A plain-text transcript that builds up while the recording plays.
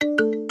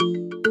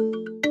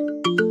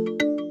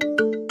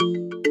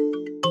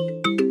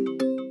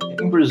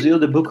Brazil,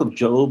 the book of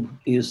Job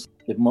is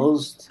the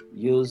most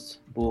used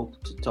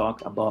book to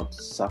talk about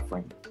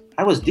suffering.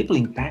 I was deeply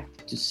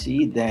impacted to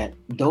see that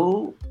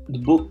though the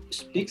book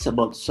speaks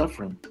about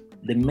suffering,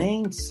 the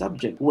main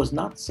subject was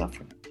not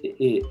suffering.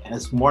 It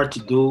has more to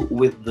do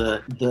with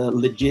the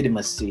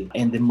legitimacy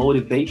and the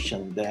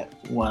motivation that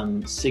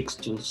one seeks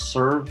to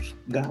serve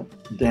God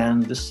than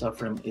the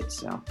suffering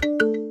itself.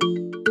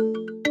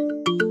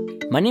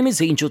 My name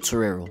is Angel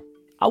Torrero.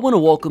 I want to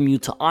welcome you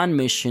to On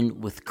Mission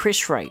with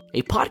Chris Wright,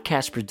 a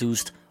podcast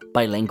produced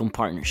by Langham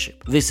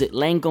Partnership. Visit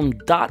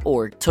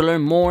langham.org to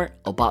learn more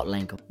about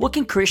Langham. What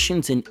can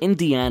Christians in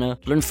Indiana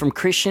learn from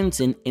Christians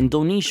in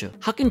Indonesia?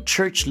 How can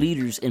church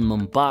leaders in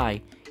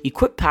Mumbai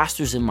equip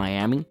pastors in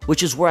Miami,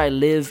 which is where I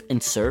live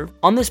and serve?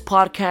 On this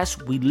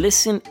podcast, we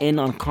listen in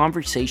on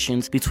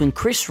conversations between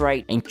Chris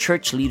Wright and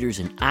church leaders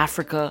in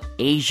Africa,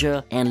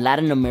 Asia, and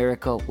Latin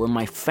America, where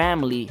my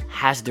family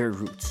has their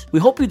roots. We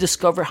hope you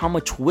discover how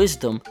much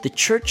wisdom the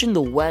church in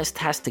the West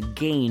has to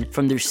gain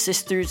from their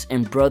sisters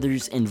and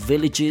brothers in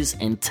villages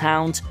and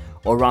towns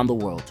around the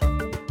world.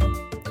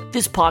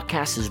 This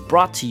podcast is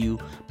brought to you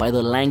by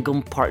the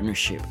Langham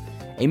Partnership,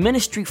 a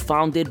ministry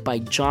founded by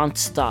John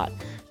Stott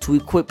to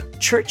equip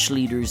church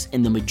leaders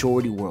in the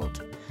majority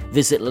world.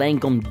 Visit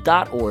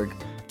langham.org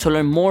to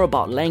learn more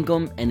about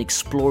Langham and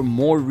explore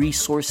more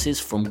resources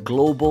from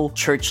global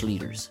church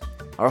leaders.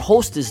 Our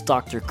host is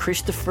Dr.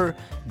 Christopher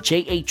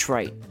J.H.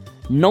 Wright,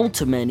 known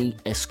to many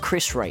as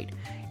Chris Wright,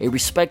 a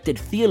respected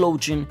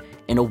theologian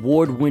and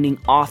award-winning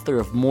author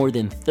of more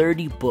than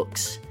 30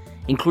 books,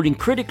 including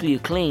critically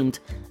acclaimed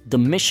The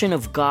Mission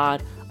of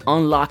God,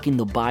 Unlocking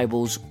the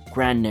Bible's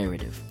Grand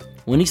Narrative.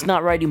 When he's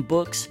not writing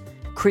books,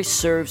 Chris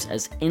serves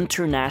as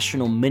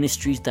International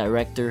Ministries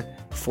Director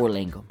for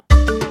Langham.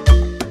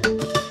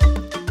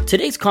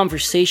 Today's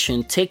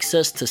conversation takes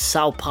us to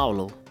Sao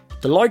Paulo,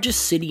 the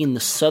largest city in the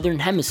Southern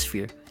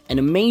Hemisphere and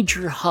a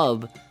major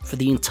hub for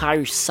the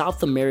entire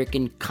South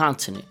American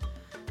continent.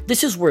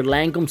 This is where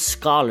Langham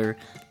Scholar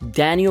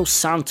Daniel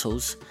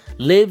Santos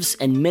lives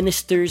and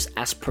ministers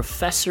as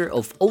Professor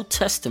of Old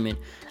Testament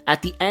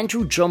at the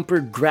Andrew Jumper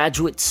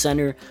Graduate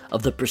Center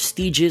of the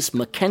prestigious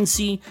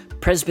McKenzie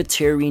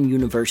Presbyterian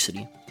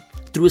University.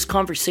 Through his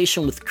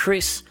conversation with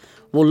Chris,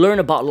 we'll learn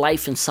about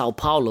life in Sao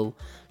Paulo,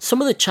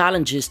 some of the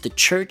challenges the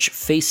church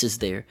faces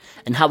there,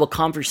 and how a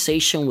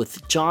conversation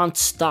with John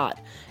Stott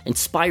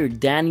inspired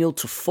Daniel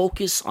to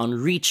focus on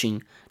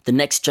reaching the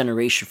next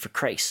generation for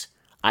Christ.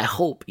 I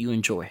hope you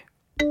enjoy.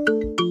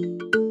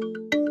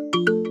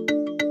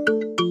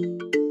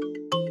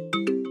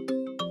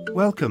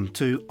 Welcome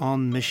to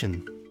On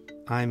Mission.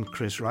 I'm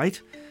Chris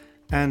Wright,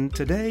 and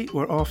today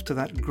we're off to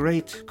that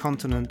great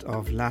continent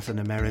of Latin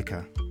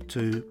America,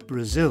 to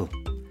Brazil.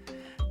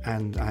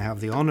 And I have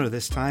the honour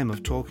this time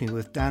of talking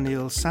with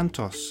Daniel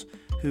Santos,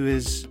 who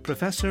is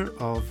Professor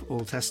of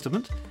Old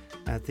Testament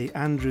at the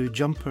Andrew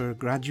Jumper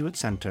Graduate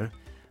Center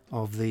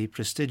of the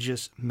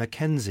prestigious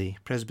McKenzie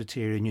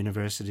Presbyterian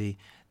University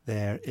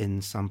there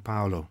in Sao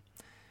Paulo.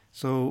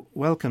 So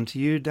welcome to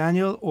you,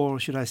 Daniel, or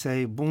should I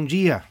say bom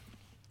dia?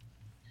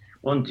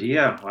 Bom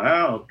dia.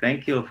 Wow,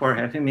 thank you for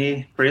having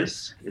me,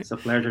 Chris. It's a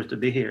pleasure to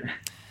be here.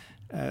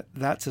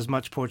 That's as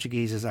much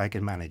Portuguese as I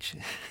can manage.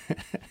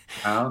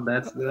 Oh,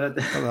 that's good.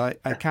 Well,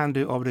 I can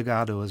do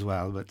obrigado as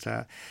well,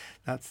 but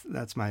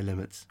that's my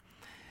limits.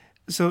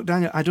 So,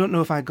 Daniel, I don't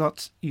know if I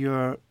got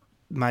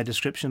my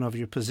description of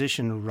your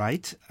position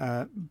right.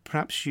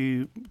 Perhaps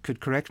you could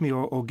correct me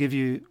or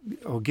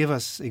give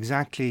us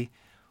exactly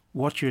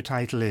what your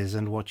title is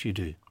and what you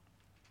do.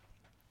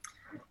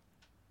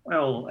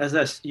 Well,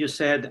 as you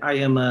said, I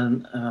am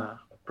a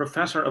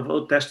professor of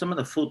Old Testament,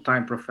 a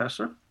full-time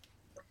professor.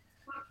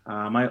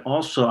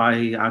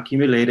 I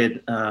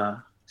accumulated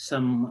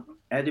some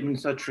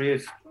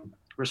administrative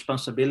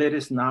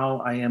responsibilities.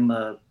 Now I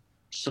am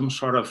some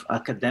sort of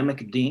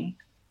academic dean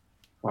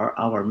for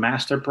our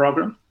master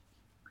program.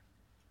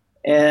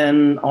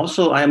 And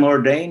also I am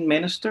ordained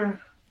minister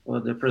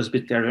for the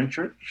Presbyterian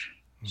Church.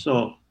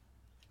 So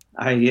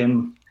I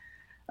am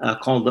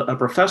called a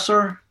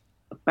professor,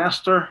 a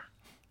pastor,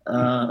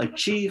 a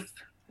chief.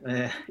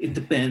 It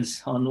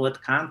depends on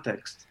what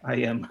context I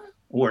am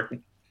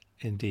working.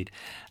 Indeed.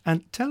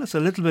 And tell us a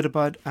little bit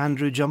about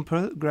Andrew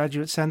Jumper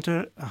Graduate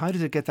Center. How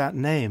did it get that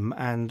name,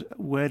 and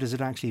where does it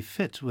actually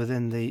fit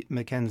within the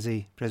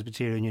McKenzie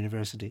Presbyterian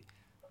University?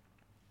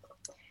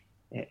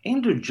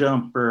 Andrew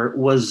Jumper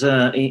was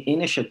an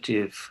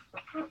initiative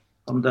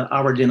from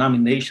our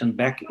denomination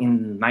back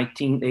in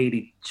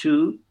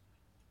 1982.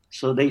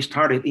 So they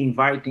started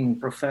inviting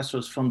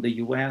professors from the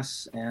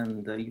US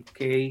and the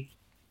UK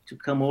to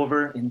come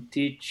over and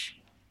teach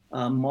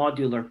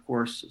modular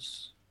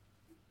courses.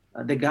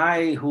 The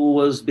guy who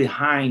was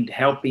behind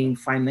helping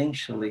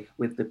financially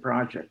with the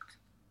project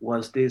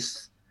was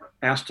this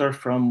pastor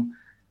from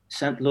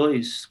St.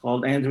 Louis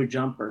called Andrew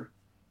Jumper.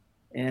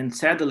 And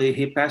sadly,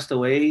 he passed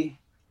away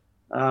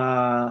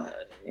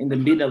in the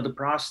middle of the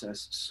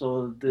process.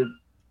 So the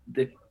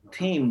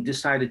team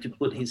decided to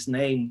put his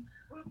name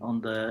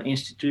on the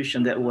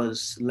institution that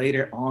was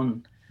later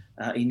on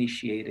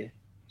initiated.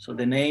 So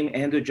the name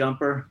Andrew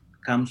Jumper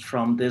comes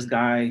from this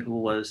guy who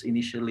was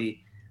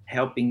initially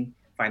helping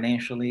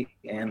financially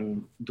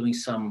and doing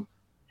some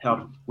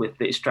help with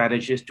the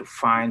strategies to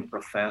find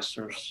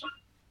professors.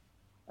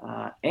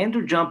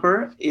 Andrew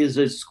Jumper is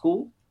a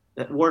school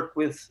that work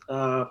with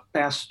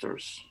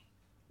pastors.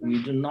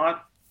 We do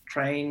not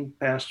train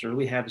pastors.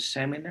 We have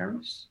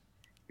seminaries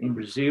in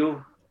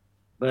Brazil,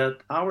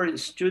 but our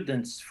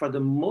students, for the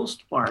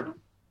most part,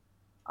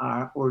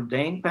 are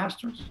ordained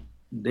pastors.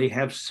 They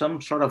have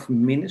some sort of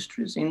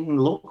ministries in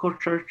local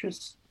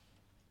churches,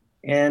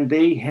 and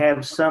they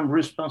have some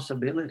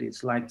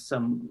responsibilities like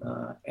some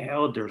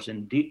elders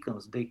and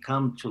deacons. They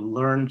come to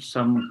learn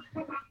some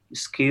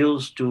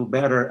skills to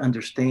better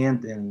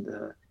understand and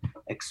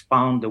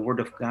expound the Word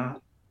of God.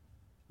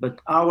 But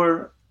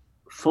our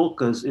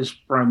focus is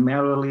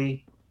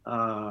primarily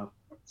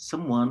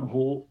someone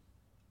who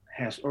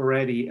has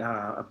already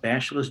a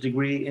bachelor's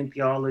degree in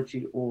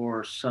theology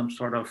or some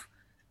sort of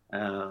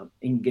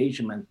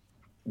engagement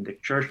in the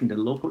church, in the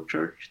local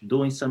church,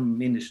 doing some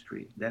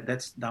ministry.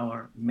 That's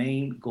our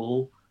main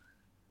goal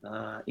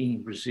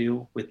in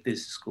Brazil with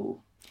this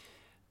school.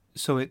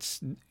 So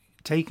it's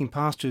taking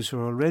pastors who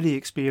are already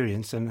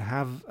experienced and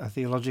have a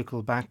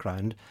theological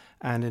background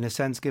and, in a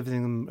sense,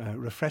 giving them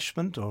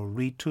refreshment or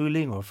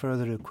retooling or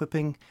further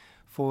equipping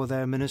for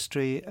their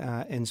ministry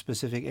in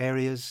specific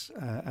areas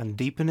and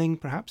deepening,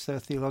 perhaps, their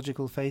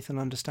theological faith and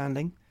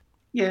understanding?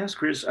 Yes,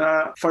 Chris.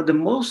 For the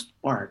most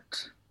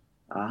part,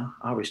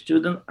 our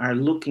students are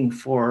looking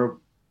for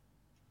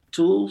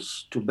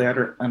tools to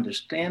better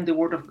understand the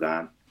Word of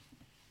God,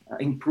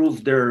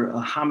 improve their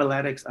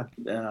homiletics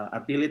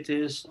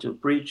abilities to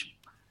preach.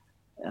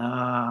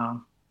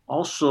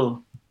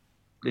 Also,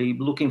 they're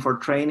looking for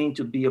training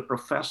to be a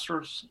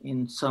professors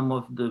in some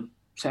of the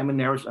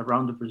seminaries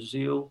around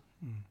Brazil.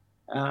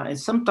 And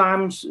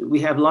sometimes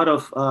we have a lot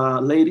of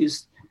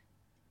ladies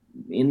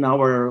in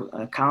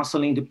our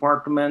counseling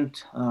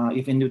department,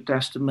 even New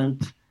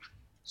Testament.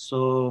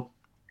 So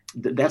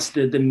that's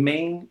the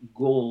main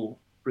goal,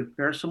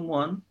 prepare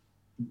someone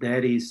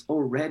that is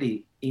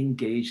already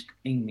engaged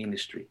in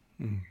ministry.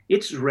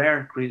 It's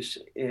rare, Chris,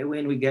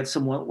 when we get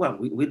someone, well,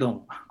 we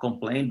don't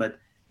complain, but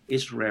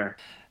it's rare.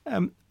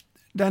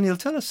 Daniel,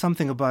 tell us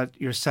something about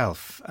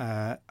yourself.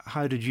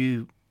 How did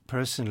you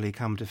personally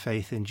come to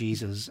faith in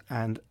Jesus,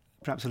 and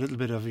perhaps a little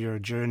bit of your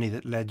journey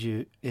that led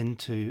you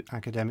into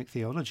academic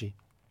theology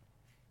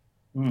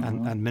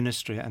and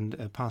ministry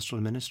and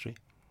pastoral ministry?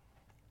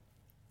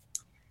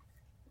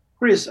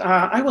 Chris,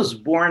 I was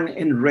born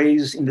and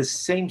raised in the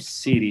same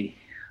city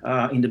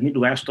in the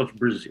Midwest of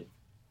Brazil.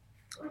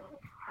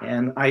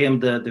 And I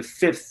am the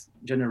fifth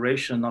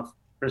generation of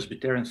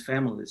Presbyterian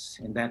families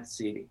in that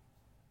city.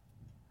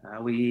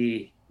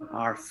 We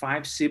are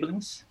 5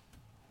 siblings.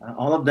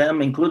 All of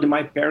them, including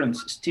my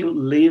parents, still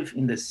live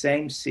in the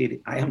same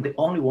city. I am the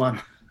only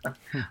one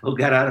who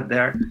got out of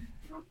there.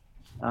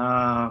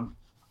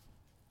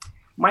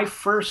 My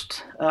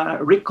first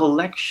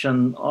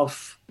recollection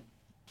of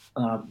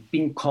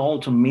being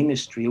called to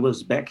ministry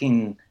was back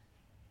in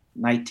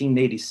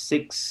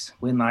 1986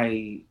 when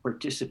I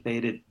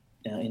participated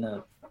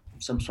in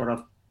some sort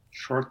of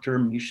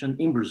short-term mission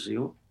in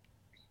Brazil.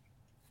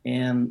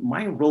 And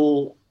my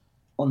role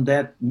on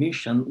that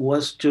mission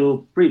was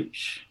to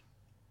preach.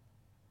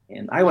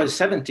 And I was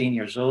 17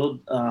 years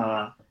old,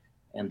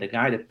 and the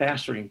guy, the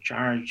pastor in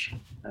charge,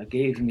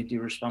 gave me the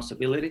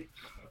responsibility.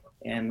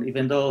 And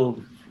even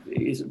though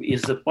it's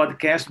a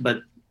podcast,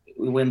 but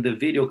when the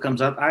video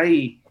comes out,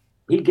 he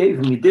gave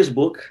me this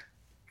book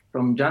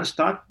from John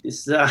Stott.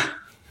 This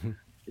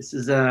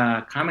is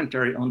a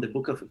commentary on the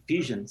book of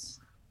Ephesians.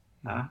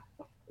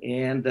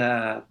 And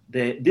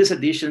this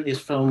edition is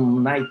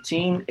from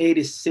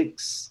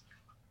 1986.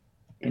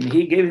 And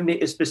he gave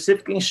me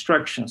specific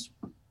instructions.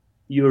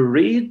 You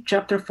read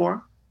chapter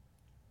 4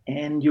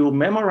 and you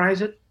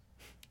memorize it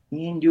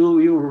and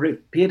you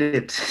repeat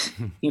it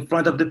in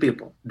front of the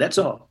people. That's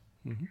all.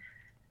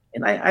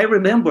 And I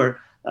remember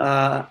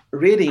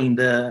reading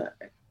the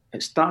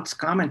Stott's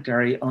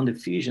commentary on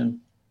Ephesians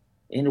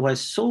and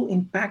was so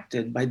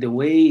impacted by the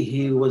way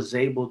he was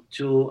able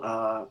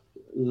to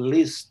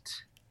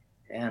list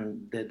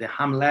and the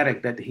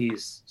homiletic that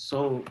he's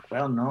so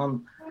well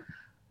known.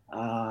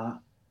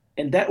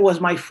 And that was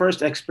my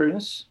first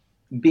experience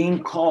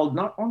being called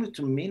not only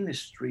to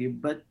ministry,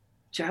 but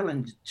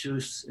challenged to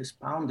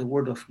expound the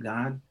Word of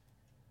God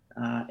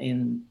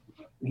in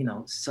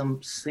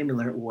some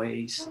similar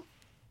ways.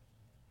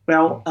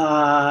 Well,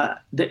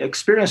 the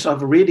experience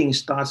of reading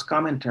Stott's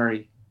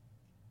commentary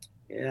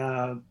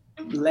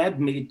led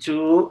me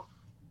to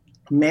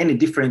many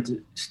different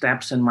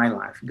steps in my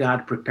life.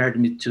 God prepared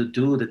me to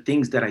do the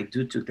things that I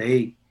do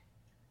today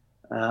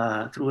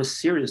through a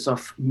series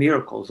of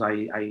miracles,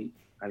 I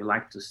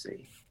like to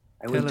say.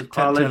 I went to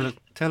college.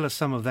 Tell us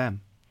some of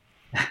them.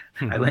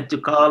 I went to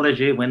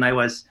college when I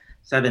was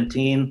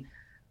 17.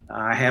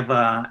 I have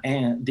a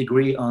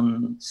degree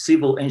on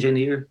civil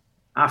engineer.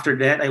 After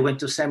that, I went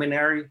to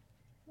seminary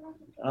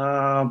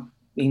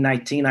in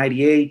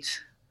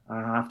 1998.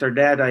 After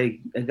that, I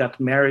got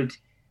married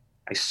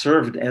I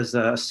served as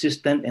an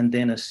assistant and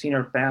then a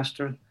senior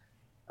pastor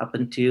up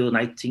until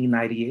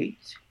 1998.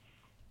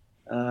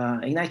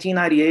 In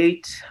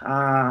 1998,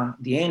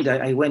 the end,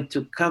 I went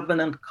to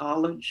Covenant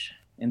College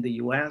in the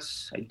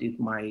US. I did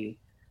my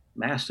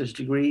master's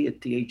degree at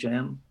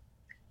THM.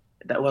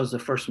 That was the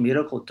first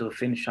miracle to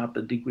finish up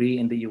a degree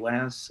in the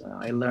US.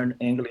 I learned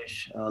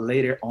English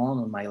later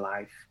on in my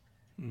life.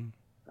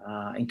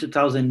 In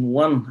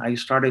 2001, I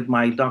started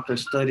my doctoral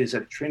studies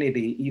at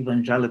Trinity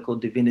Evangelical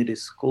Divinity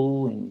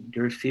School in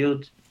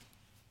Deerfield.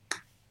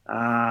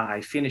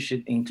 I finished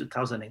it in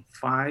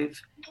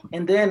 2005.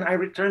 And then I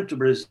returned to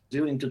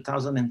Brazil in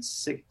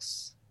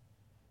 2006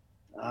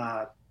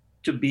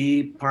 to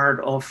be part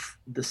of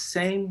the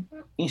same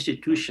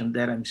institution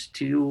that I'm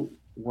still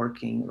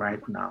working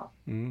right now.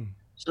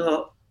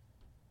 So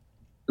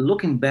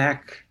looking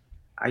back,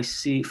 I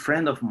see a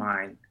friend of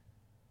mine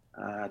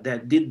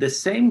that did the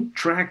same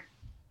track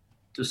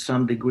to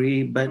some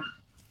degree, but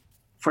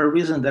for a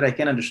reason that I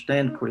can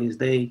understand, Chris,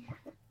 they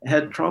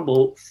had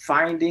trouble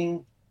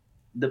finding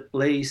the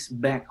place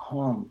back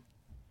home.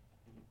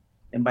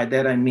 And by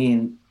that I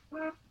mean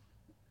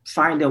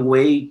find a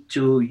way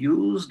to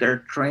use their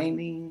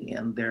training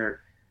and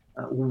their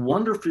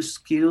wonderful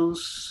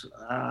skills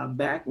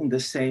back in the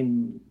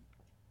same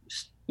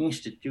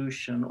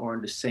institution or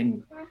the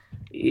same,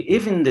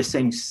 even the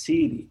same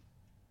city.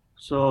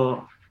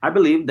 So I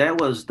believe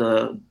that was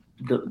a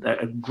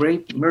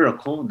great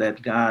miracle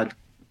that God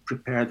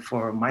prepared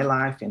for my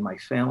life and my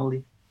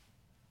family,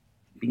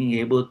 being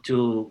able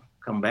to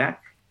come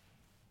back,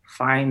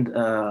 find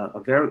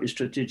a very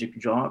strategic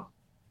job,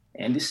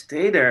 and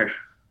stay there.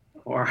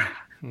 Or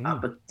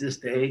up at this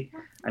day,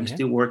 I'm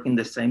still working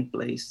the same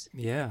place.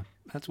 Yeah,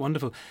 that's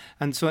wonderful.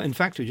 And so, in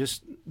fact, we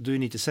just do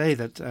need to say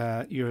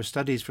that your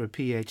studies for a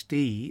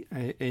PhD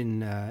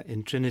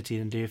in Trinity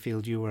in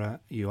Deerfield,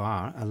 you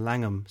are a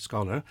Langham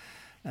Scholar,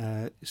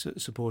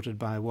 supported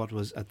by what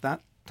was at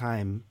that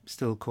time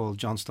still called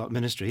John Stott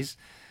Ministries,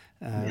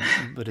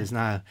 but is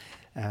now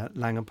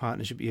Langham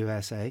Partnership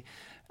USA,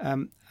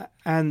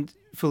 and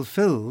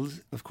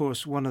fulfilled, of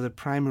course, one of the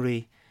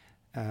primary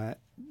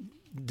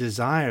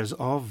desires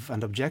of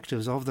and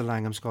objectives of the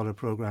Langham Scholar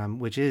program,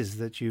 which is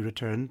that you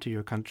return to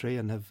your country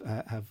and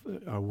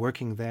are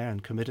working there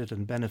and committed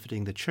and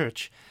benefiting the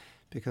church,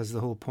 because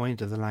the whole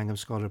point of the Langham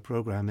Scholar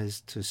program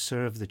is to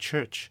serve the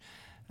church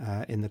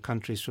in the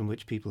countries from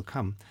which people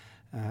come,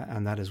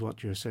 and that is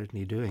what you're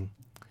certainly doing.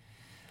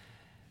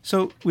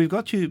 So we've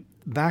got you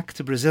back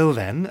to Brazil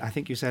then, I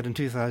think you said in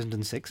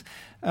 2006.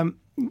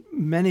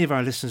 Many of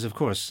our listeners, of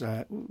course,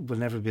 will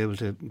never be able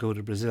to go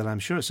to Brazil, I'm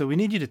sure. So we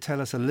need you to tell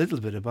us a little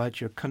bit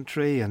about your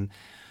country and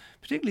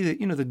particularly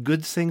the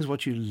good things,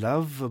 what you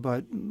love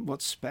about,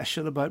 what's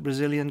special about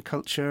Brazilian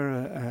culture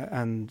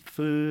and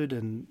food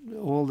and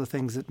all the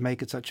things that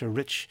make it such a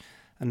rich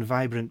and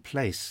vibrant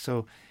place.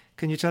 So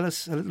can you tell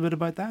us a little bit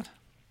about that?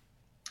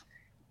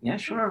 Yeah,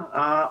 sure.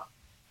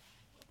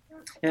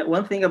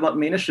 One thing about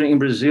ministry in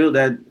Brazil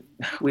that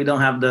we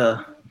don't have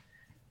the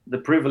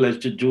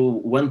privilege to do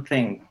one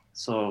thing.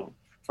 So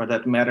for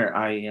that matter,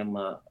 I am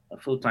a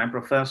full-time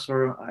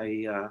professor.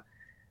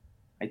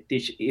 I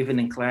teach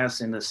evening class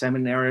in the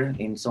seminary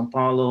in Sao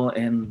Paulo,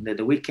 and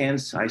the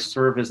weekends I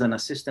serve as an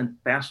assistant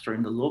pastor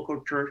in the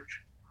local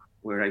church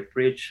where I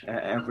preach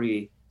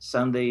every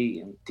Sunday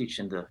and teach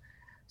in the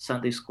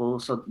Sunday school.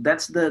 So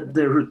that's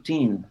the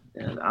routine,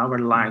 our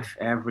life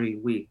every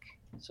week.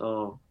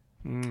 So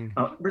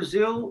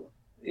Brazil,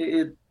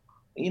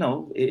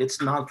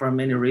 it's not for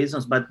many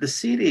reasons, but the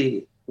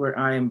city where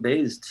I am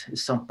based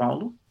is São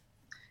Paulo.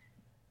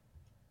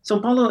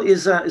 São Paulo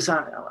is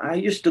I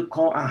used to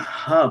call a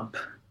hub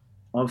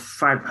of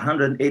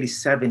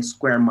 587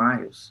 square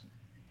miles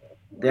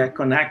that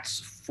connects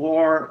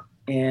four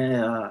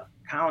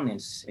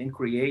counties and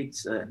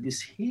creates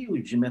this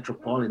huge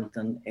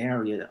metropolitan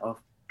area of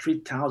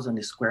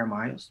 3,000 square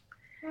miles.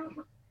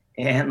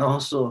 And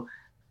also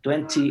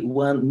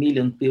 21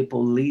 million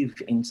people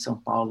live in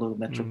São Paulo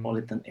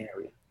metropolitan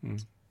area.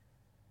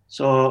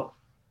 So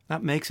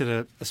that makes it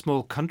a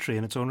small country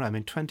in its own right. I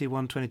mean,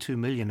 22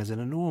 million is an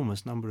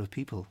enormous number of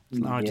people.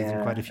 It's larger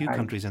than quite a few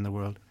countries in the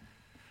world.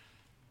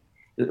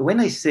 When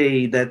I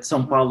say that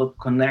São Paulo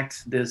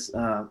connects these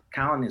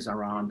counties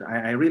around,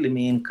 I really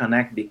mean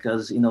connect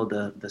because,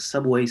 the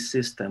subway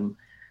system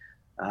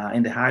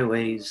and the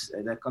highways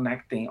that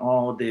connecting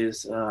all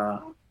these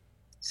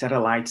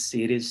satellite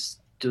cities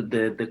to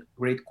the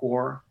great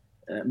core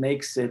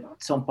makes it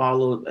São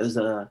Paulo as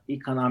an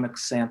economic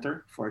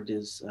center for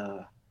this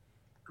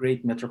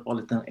great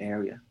metropolitan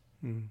area.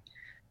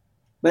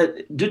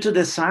 But due to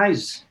the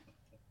size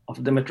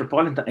of the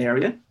metropolitan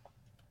area,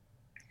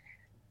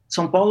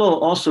 São Paulo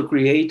also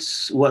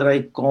creates what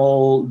I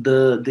call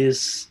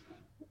this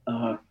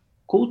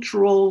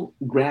cultural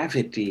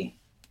gravity,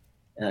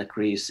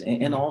 Chris,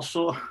 and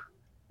also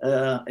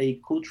a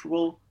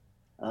cultural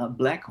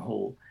black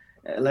hole.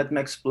 Let me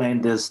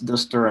explain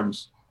these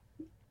terms.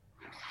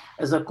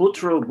 As a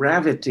cultural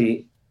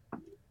gravity,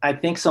 I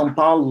think São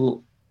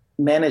Paulo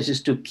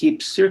manages to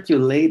keep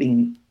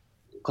circulating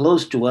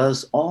close to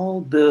us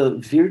all the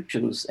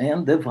virtues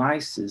and the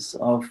vices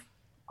of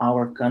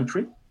our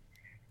country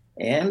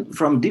and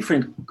from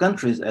different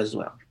countries as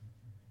well.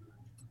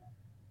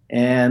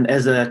 And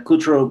as a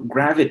cultural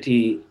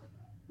gravity,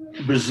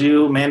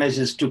 Brazil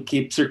manages to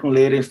keep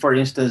circulating, for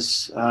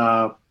instance,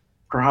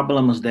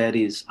 problems that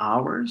is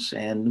ours,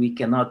 and we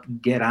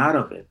cannot get out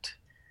of it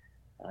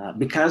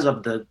because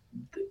of the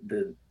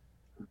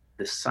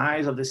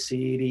size of the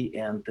city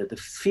and the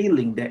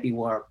feeling that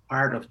you are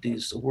part of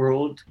this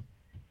world.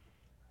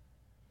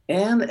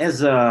 And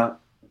as a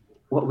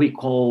what we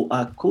call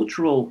a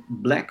cultural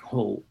black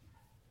hole,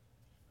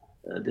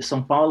 the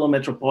São Paulo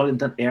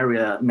metropolitan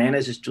area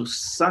manages to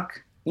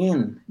suck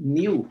in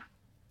new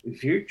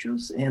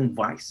virtues and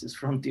vices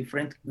from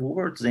different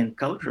worlds and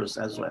cultures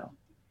as well.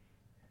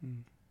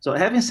 So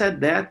having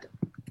said that,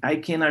 I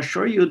can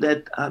assure you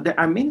that there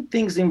are many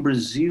things in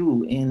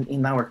Brazil,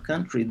 in our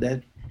country,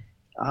 that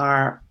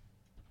are,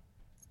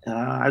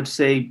 I'd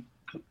say,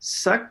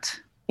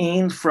 sucked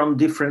in from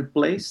different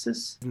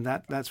places. And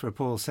that's where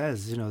Paul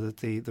says, that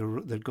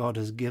that God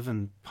has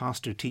given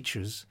pastor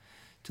teachers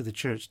to the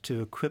church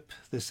to equip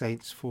the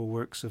saints for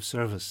works of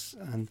service.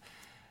 And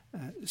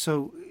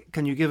so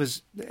can you give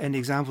us any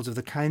examples of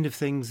the kind of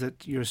things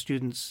that your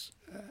students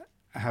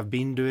have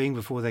been doing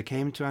before they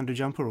came to Andrew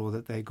Jumper, or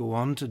that they go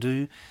on to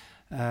do,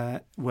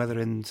 whether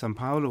in Sao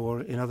Paulo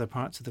or in other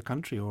parts of the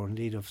country, or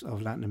indeed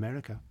of Latin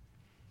America?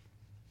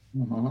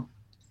 Mm-hmm.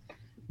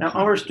 Now,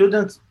 our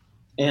students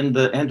in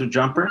the Andrew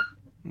Jumper,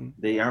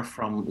 they are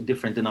from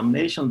different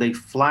denominations. They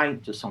fly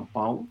to São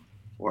Paulo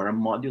for a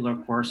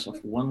modular course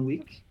of 1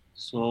 week.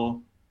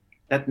 So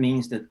that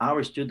means that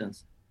our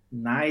students,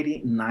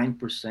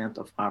 99%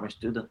 of our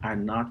students are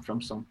not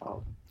from São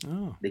Paulo.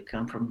 Oh. They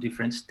come from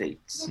different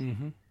states.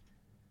 Mm-hmm.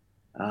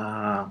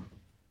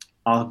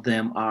 All of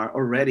them are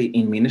already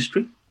in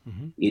ministry.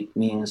 Mm-hmm. It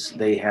means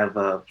they have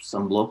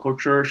some local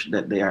church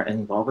that they are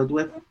involved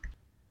with.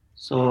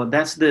 So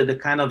that's the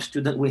kind of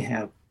student we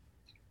have.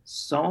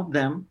 Some of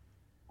them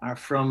are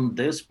from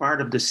this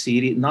part of the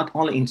city, not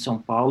only in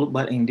São Paulo,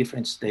 but in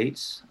different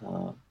states,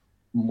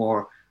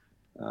 more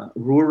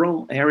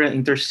rural area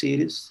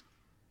intercities.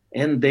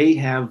 And they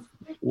have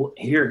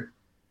here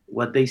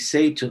what they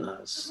say to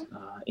us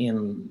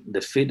in the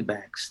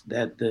feedbacks,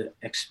 that the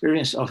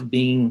experience of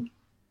being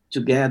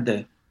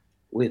together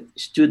with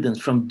students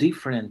from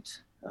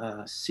different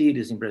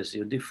cities in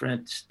Brazil,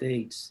 different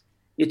states,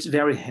 it's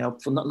very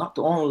helpful, not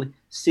only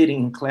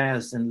sitting in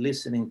class and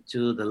listening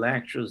to the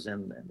lectures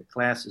and the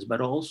classes, but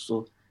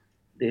also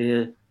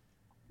the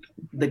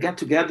get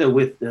together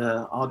with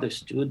other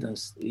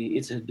students.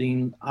 It has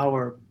been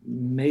our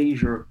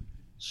major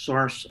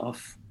source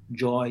of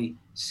joy,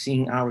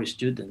 seeing our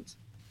students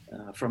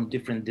from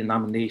different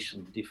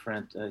denominations,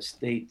 different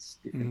states,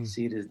 different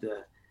cities,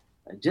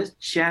 just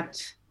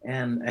chat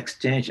and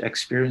exchange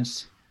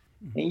experience.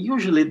 And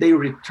usually they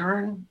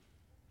return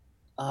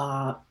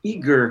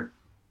eager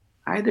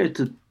either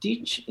to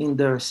teach in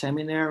their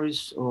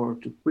seminaries or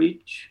to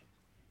preach,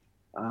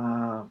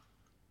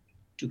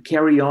 to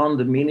carry on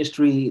the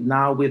ministry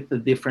now with the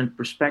different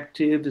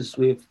perspectives,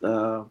 with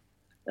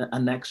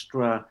an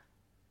extra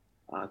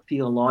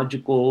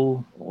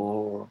theological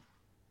or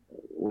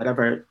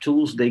whatever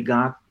tools they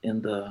got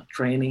in the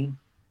training.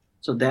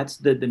 So that's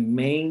the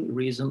main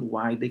reason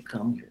why they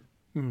come here.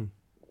 Mm.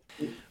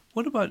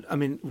 What about,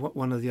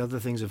 one of the other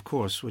things, of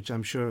course, which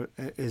I'm sure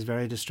is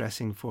very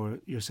distressing for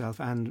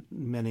yourself and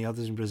many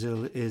others in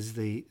Brazil, is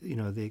the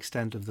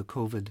extent of the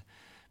COVID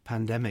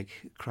pandemic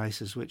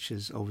crisis, which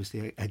is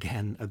obviously,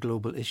 again, a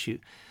global issue.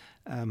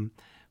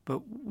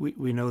 But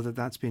we know that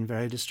that's been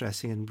very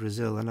distressing in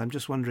Brazil. And I'm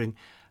just wondering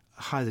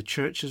how the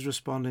church is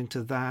responding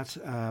to that,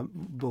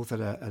 both at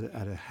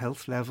a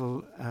health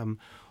level,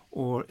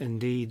 or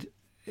indeed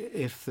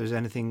if there's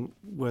anything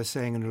worth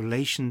saying in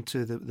relation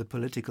to the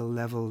political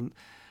level,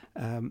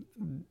 and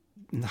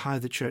how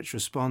the church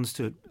responds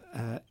to it,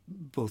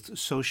 both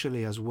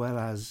socially as well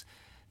as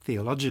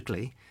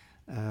theologically,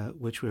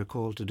 which we're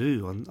called to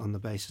do on the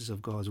basis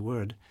of God's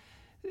word.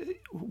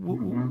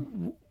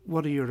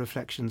 What are your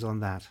reflections on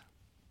that?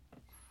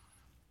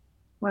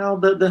 Well,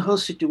 the whole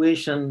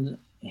situation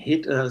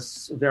hit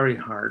us very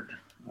hard.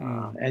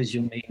 As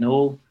you may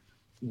know,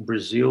 in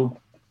Brazil,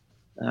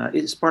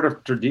 it's part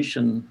of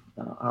tradition.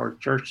 Our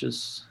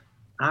churches,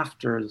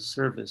 after the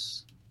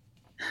service,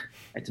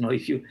 I don't know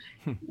if you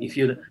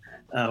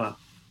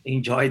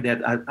enjoy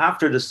that.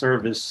 After the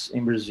service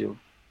in Brazil,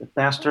 the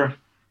pastor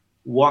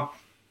walk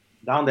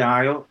down the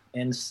aisle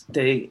and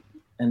stay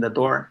in the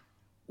door,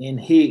 and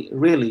he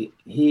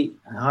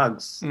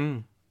hugs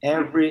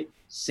every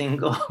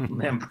single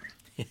member.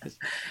 Yes.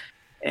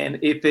 And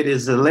if it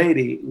is a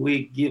lady,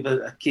 we give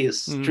a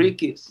kiss, 3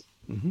 kisses.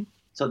 Mm-hmm.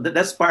 So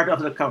that's part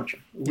of the culture.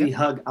 We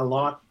hug a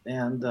lot,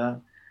 and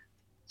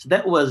so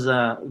that was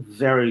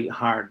very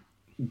hard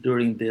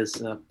during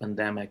this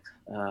pandemic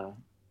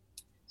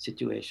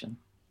situation.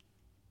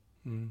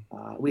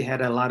 We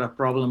had a lot of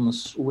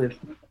problems with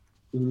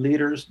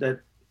leaders that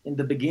in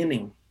the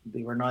beginning,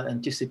 they were not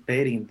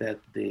anticipating that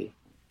the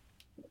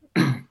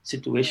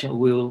situation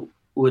will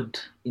would,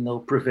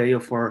 prevail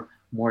for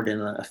more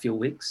than a few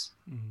weeks.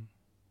 Mm-hmm.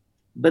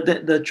 But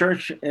the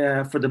church,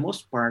 for the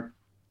most part,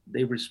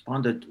 they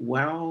responded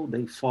well.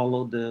 They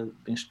followed the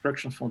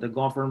instructions from the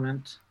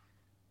government.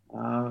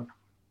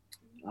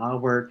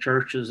 Our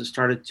churches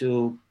started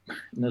to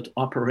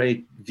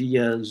operate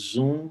via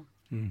Zoom,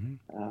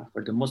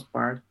 for the most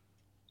part.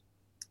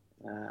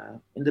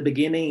 In the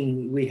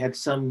beginning, we had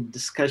some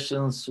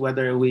discussions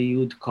whether we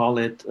would call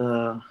it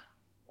a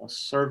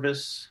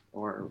service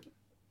or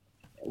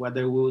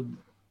whether we would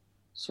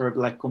serve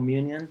like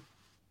communion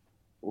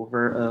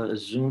over a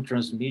Zoom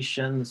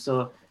transmission.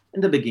 So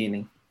in the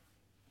beginning,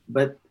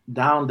 but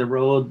down the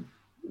road,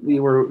 we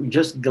were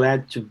just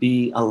glad to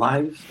be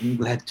alive and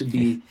glad to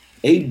be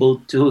able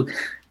to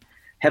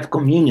have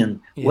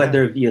communion,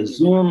 whether via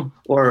Zoom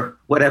or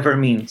whatever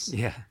means.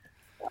 Yeah.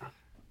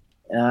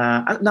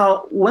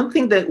 Now, one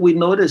thing that we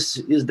noticed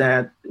is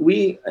that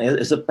we,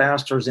 as a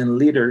pastors and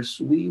leaders,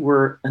 we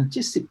were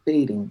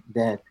anticipating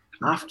that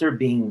after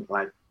being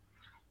like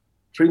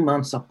 3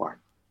 months apart,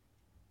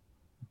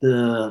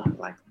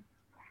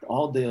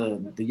 all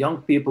the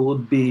young people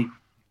would be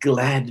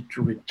glad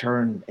to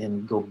return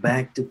and go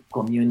back to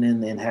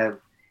communion and have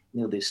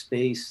the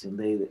space, and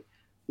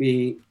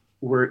we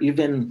were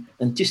even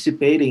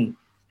anticipating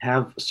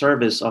have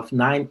service of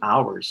 9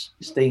 hours,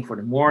 staying for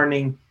the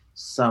morning,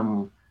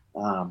 some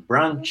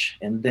brunch,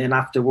 and then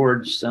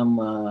afterwards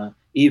some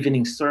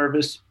evening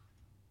service.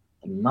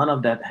 And none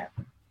of that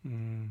happened.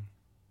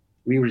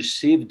 We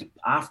received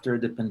after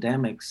the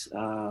pandemics,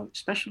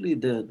 especially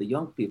the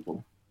young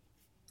people,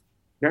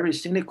 very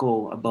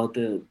cynical about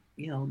the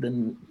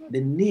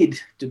need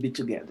to be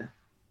together.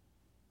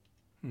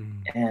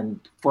 And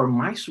for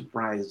my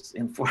surprise,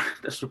 and for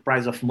the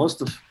surprise of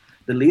most of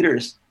the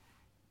leaders,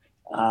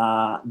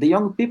 the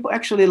young people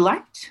actually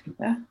liked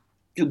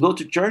to go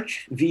to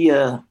church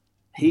via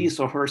his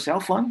or her cell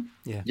phone.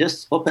 Yeah.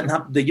 Just open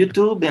up the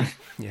YouTube and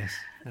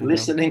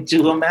listening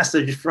to a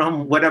message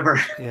from whatever.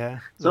 Yeah.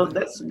 So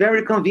that's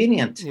very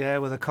convenient. Yeah,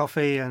 with a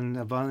coffee and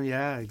a bun.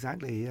 Yeah,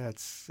 exactly. Yeah,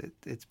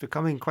 it's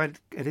becoming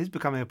it is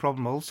becoming a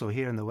problem also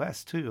here in the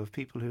West too, of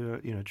people who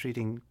are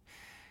treating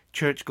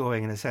church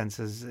going in a sense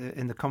as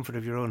in the comfort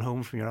of your own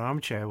home from your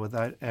armchair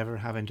without ever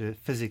having to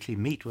physically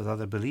meet with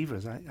other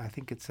believers. I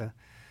think it's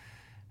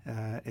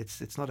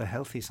not a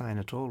healthy sign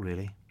at all,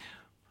 really.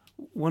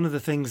 One of the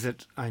things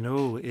that I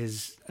know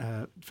is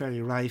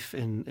fairly rife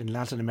in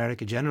Latin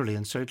America generally,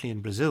 and certainly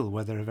in Brazil,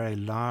 where there are very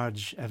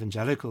large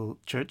evangelical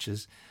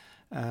churches,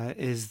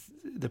 is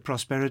the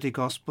prosperity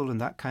gospel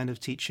and that kind of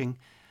teaching.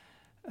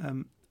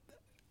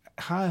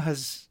 How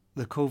has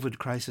the COVID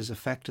crisis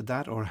affected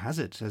that, or has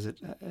it?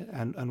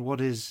 And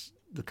what is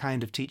the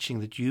kind of teaching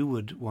that you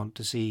would want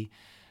to see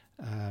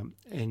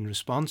in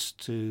response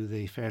to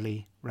the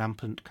fairly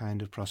rampant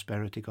kind of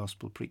prosperity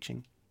gospel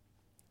preaching?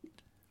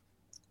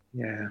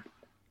 Yeah.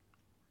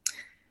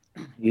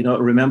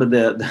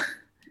 Remember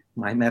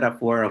my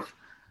metaphor of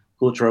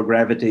cultural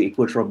gravity,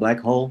 cultural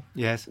black hole?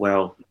 Yes.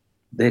 Well,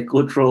 the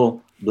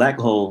cultural black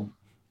hole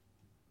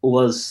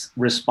was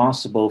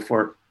responsible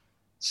for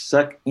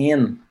suck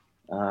in,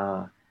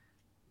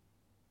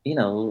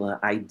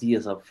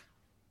 ideas of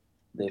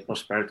the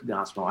prosperity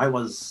gospel. I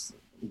was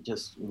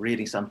just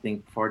reading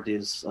something for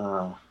this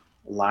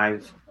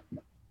live,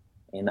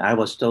 and I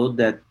was told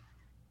that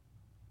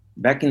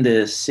back in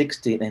the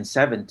 60s and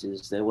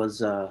 70s, there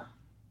was a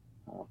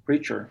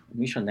preacher, a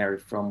missionary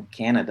from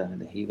Canada,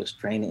 and he was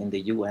trained in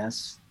the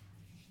U.S.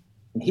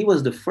 And he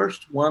was the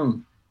first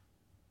one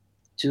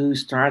to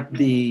start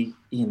the,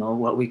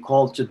 what we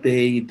call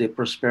today the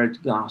prosperity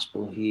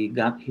gospel. He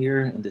got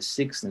here in the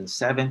 60s and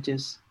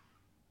 70s.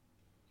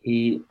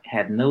 He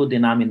had no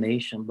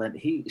denomination, but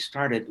he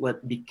started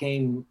what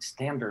became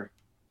standard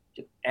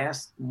to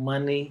ask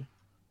money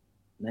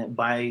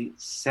by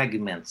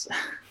segments,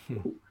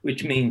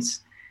 which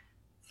means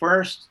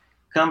first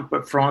come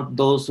confront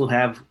those who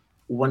have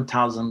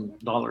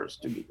 $1,000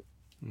 to give,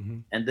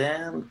 and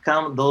then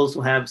come those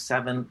who have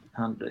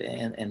 700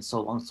 and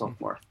so on and so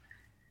forth.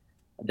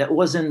 That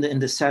was in the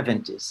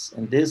 70s,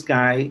 and this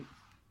guy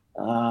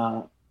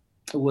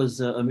was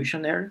a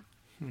missionary,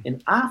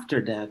 and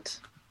after that,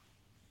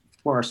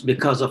 of course,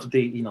 because of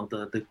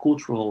the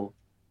cultural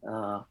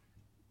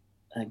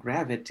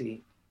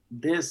gravity,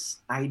 this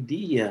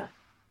idea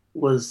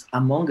was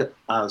among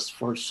us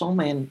for so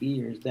many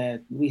years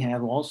that we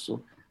have also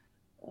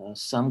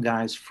some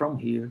guys from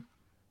here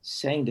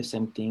saying the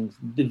same things,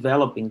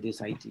 developing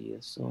this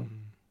idea. So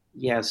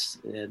yes,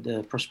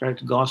 the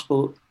prosperity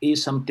gospel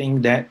is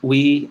something that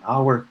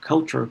our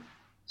culture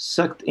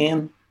sucked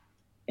in,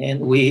 and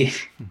we,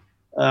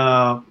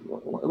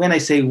 when I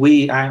say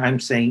we,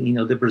 I'm saying,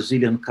 the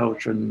Brazilian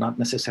culture, not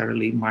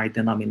necessarily my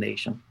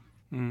denomination.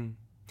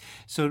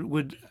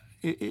 So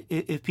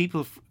if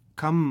people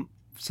come,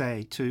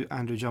 say, to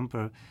Andrew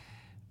Jumper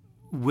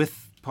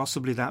with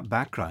possibly that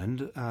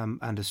background,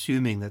 and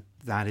assuming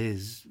that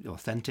is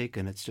authentic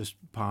and it's just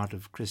part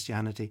of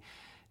Christianity,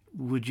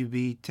 would you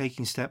be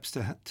taking steps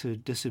to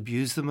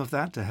disabuse them of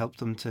that, to help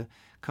them to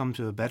come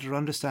to a better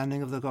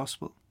understanding of the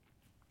gospel?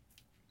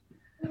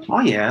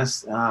 Oh,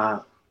 yes.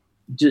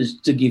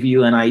 Just to give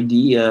you an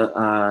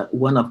idea,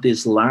 one of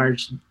these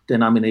large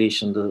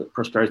denominations, the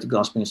Prosperity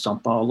Gospel in Sao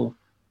Paulo,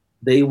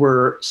 they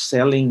were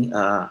selling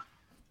a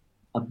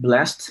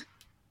blessed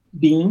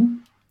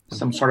bean,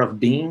 some sort of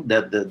bean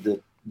that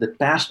the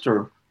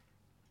pastor,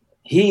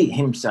 he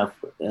himself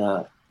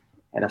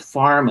had a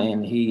farm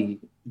and he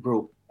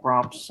grew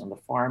crops on the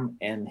farm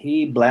and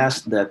he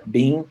blessed that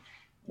bean.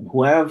 And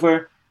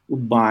whoever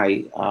would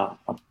buy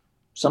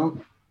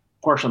some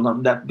portion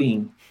of that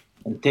bean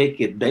and take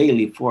it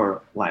daily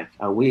for like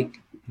a week,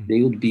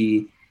 they would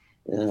be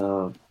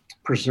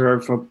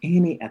preserved from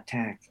any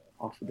attack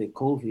of the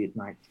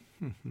COVID-19.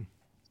 Mm-hmm.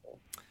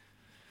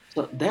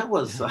 So that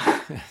was,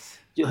 Yes.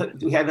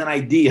 you have an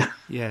idea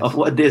Yes. of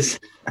what this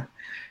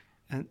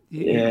And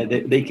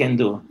they can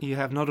do. You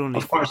have not only,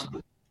 of course,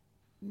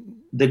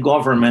 the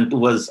government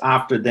was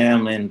after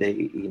them, and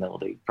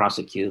they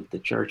prosecute the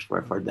church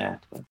for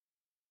that. But.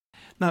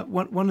 Now,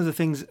 one of the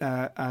things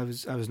I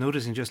was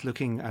noticing just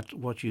looking at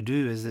what you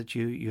do is that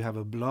you have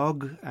a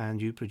blog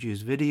and you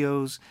produce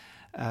videos,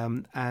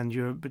 and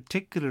you're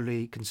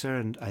particularly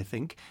concerned, I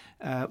think,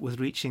 with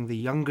reaching the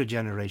younger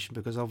generation,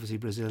 because obviously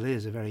Brazil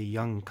is a very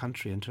young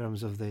country in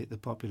terms of the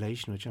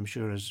population, which I'm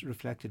sure is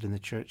reflected in the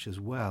church as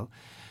well.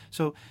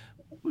 So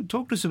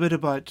talk to us a bit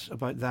about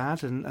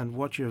that and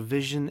what your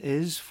vision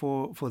is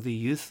for the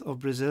youth of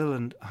Brazil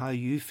and how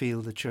you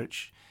feel the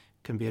church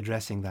can be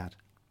addressing that.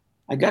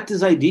 I got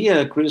this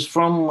idea, Chris,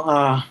 from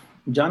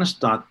John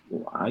Stott.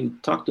 I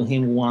talked to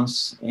him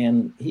once,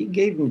 and he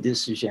gave me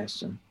this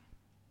suggestion: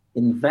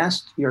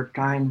 invest your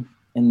time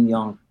in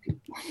young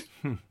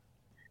people.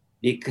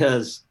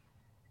 Because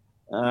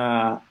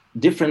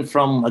different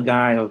from a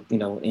guy,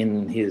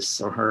 in his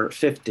or her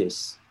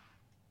 50s,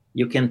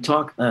 you can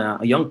talk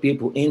young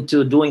people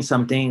into doing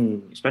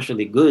something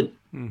especially good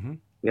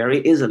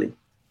very easily.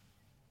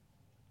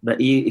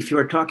 But if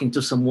you're talking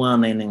to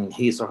someone in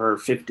his or her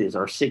 50s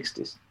or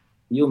 60s,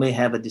 you may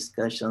have a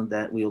discussion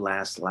that will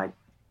last like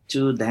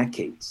 2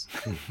 decades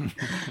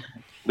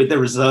with the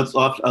results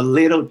of a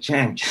little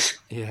change.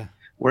 Yeah.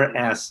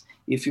 Whereas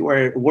if you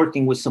are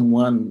working with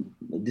someone,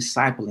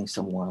 discipling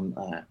someone,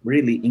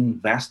 really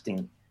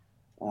investing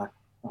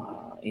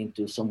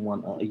into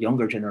someone, a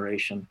younger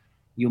generation,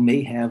 you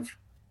may have,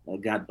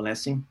 God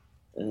blessing,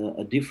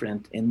 a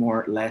different and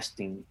more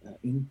lasting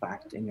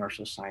impact in your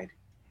society.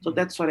 So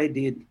that's what I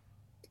did.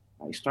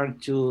 I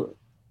started to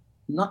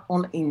not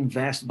only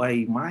invest, but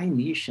my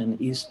mission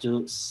is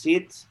to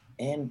sit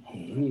and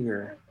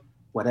hear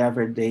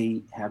whatever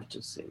they have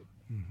to say.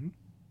 Mm-hmm.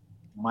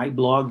 My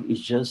blog is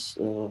just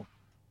a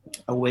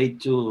way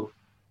to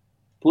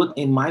put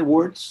in my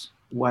words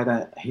what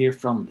I hear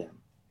from them.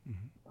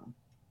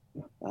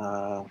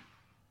 Mm-hmm.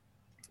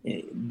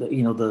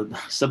 The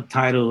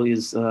subtitle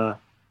is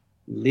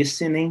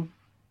listening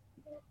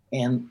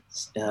and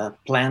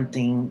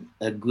planting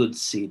a good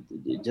seed,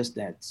 just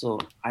that. So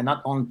I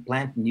not only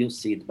plant new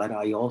seed, but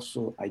I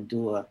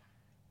do a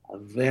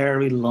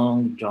very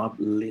long job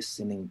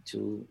listening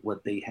to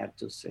what they have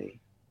to say.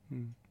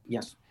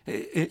 Yes.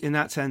 In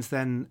that sense,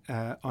 then,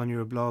 on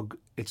your blog,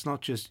 it's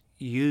not just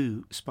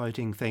you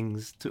spouting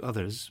things to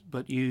others,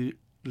 but you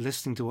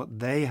listening to what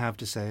they have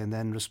to say and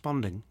then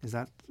responding. Is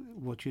that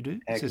what you do?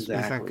 Exactly.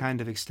 It's that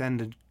kind of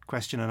extended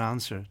question and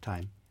answer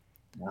time.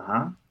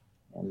 Uh-huh.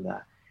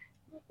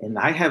 And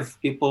I have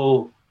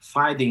people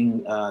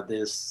fighting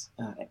this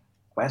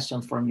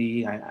question for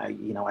me.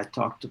 I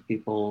talk to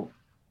people.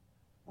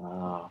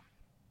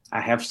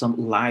 I have some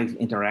live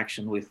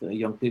interaction with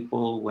young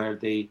people where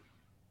they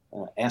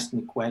ask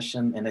me a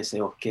question and I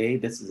say, okay,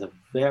 this is a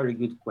very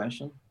good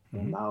question.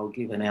 Mm-hmm. And I'll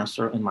give an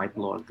answer in my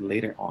blog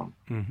later on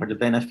for the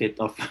benefit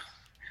of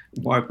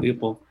more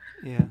people.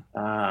 Yeah.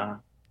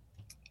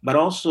 But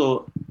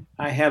also,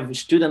 I have a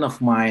student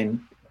of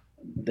mine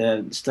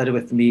that study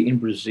with me in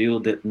Brazil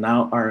that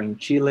now are in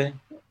Chile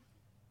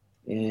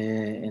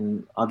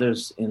and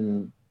others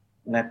in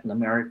Latin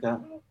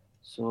America.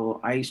 So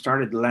I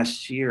started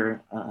last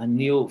year a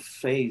new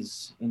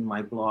phase in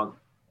my blog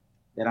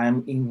that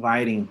I'm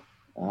inviting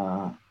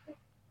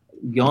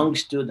young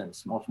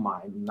students of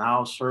mine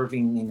now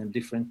serving in a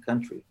different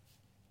country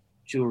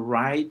to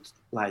write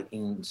like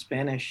in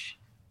Spanish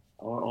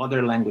or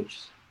other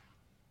languages.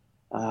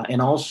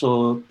 And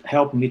also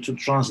help me to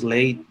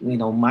translate,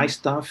 my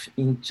stuff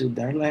into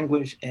their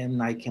language,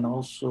 and I can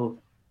also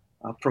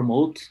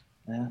promote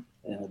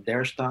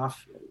their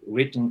stuff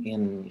written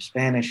in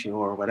Spanish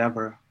or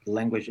whatever the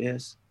language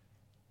is.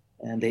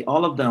 And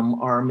all of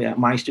them are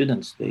my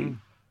students.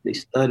 They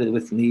studied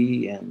with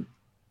me, and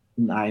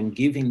I'm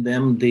giving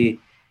them the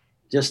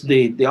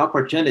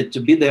opportunity to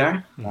be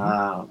there.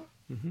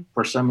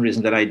 For some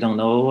reason that I don't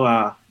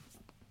know,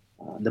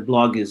 the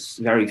blog is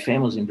very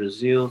famous in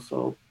Brazil,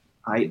 so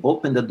I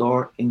open the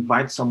door,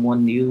 invite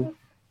someone new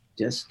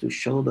just to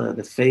show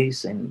the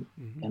face. And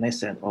I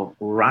said,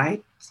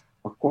 write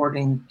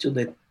according to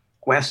the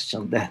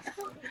question that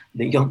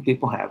the young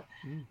people have.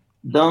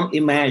 Don't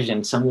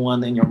imagine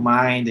someone in your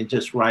mind and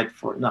just write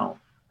no.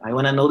 I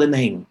want to know the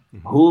name.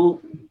 Who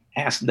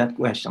asked that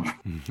question?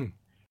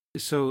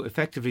 So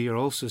effectively you're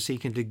also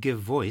seeking to give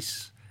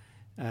voice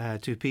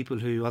to people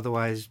who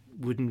otherwise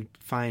wouldn't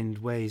find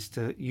ways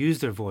to use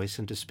their voice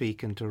and to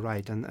speak and to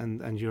write,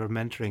 and you're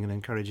mentoring and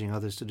encouraging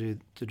others to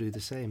do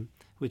the same,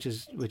 which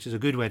is a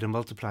good way to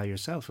multiply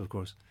yourself, of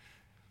course.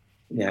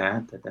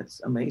 Yeah,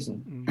 that's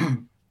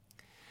amazing.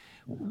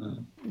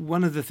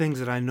 One of the things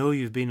that I know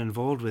you've been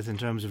involved with in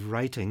terms of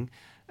writing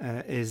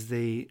is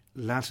the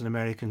Latin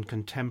American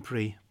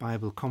Contemporary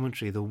Bible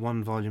Commentary, the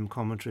one-volume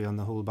commentary on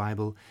the whole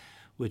Bible,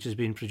 which has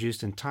been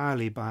produced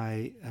entirely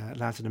by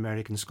Latin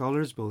American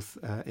scholars, both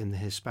in the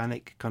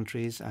Hispanic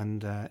countries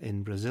and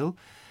in Brazil.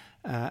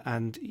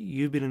 And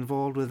you've been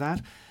involved with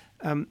that.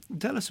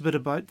 Tell us a bit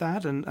about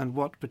that and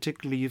what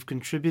particularly you've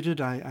contributed.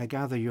 I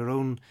gather your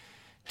own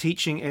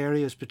teaching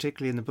areas,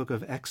 particularly in the book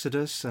of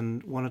Exodus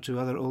and one or two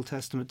other Old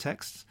Testament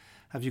texts.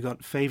 Have you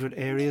got favourite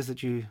areas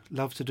that you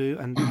love to do?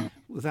 And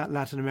with that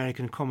Latin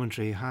American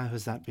commentary, how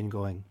has that been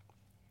going?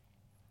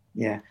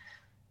 Yeah.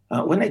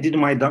 When I did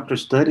my doctoral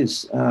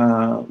studies,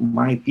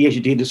 my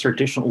PhD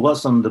dissertation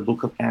was on the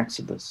book of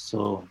Exodus.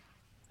 So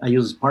I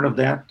used part of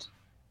that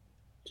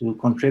to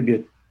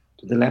contribute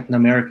to the Latin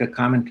America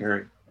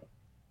commentary.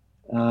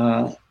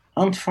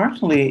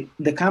 Unfortunately,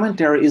 the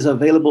commentary is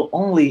available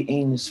only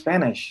in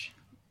Spanish.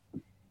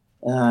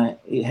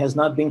 It has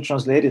not been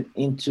translated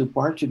into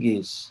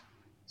Portuguese.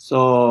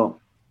 So,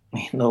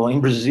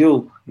 in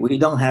Brazil, we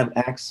don't have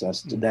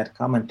access to that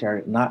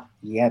commentary, not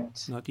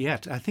yet. Not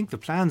yet. I think the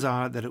plans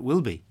are that it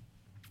will be.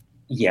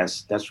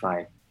 Yes, that's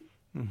right.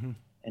 Mm-hmm.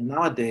 And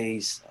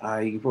nowadays,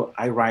 I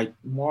write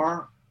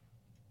more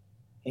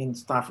in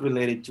stuff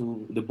related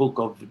to the book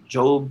of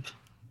Job,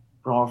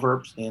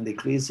 Proverbs, and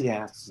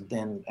Ecclesiastes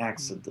than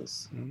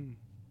Exodus.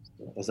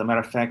 Mm-hmm. As a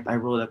matter of fact, I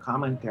wrote a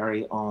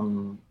commentary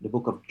on the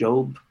book of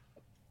Job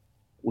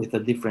with a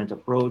different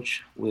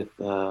approach, with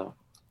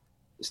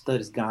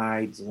studies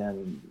guides,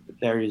 and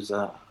there is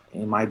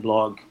in my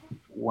blog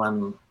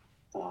one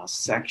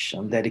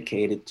section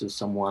dedicated to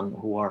someone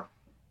who are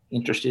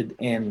interested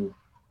in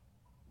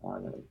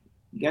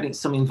getting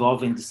some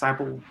involved in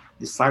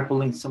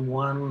discipling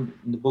someone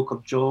in the book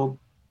of Job.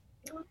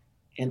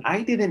 And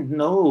I didn't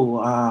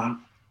know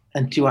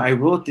until I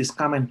wrote this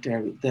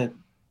commentary that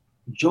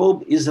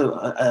Job is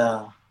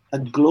a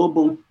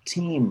global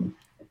theme.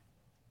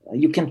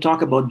 You can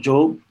talk about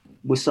Job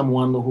with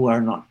someone who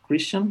are not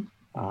Christian.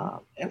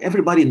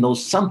 Everybody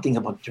knows something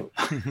about Job,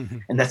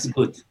 and that's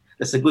good.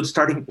 That's a good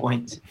starting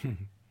point.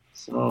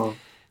 So,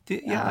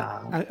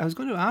 I was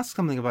going to ask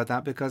something about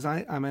that because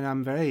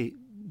I'm very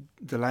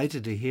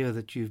delighted to hear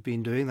that you've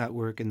been doing that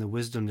work in the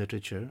wisdom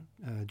literature,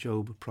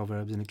 Job,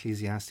 Proverbs, and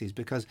Ecclesiastes,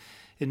 because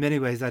in many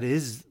ways that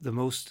is the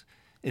most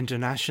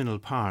international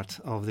part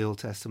of the Old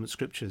Testament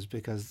scriptures,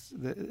 because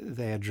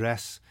they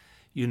address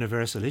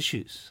universal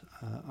issues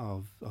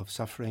of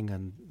suffering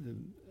and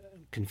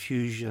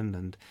confusion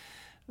and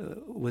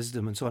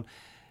wisdom and so on.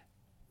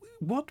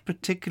 What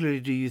particularly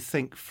do you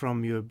think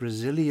from your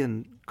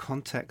Brazilian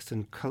context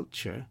and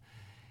culture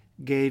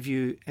gave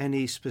you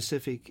any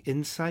specific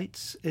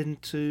insights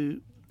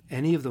into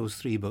any of those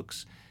three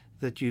books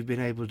that you've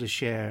been able to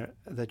share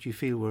that you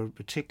feel were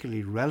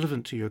particularly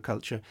relevant to your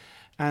culture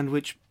and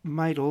which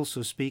might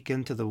also speak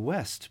into the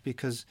West?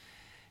 Because,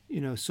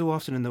 so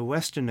often in the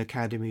Western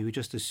Academy, we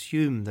just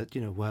assume that,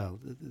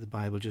 the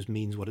Bible just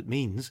means what it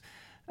means.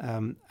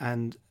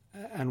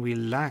 And we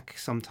lack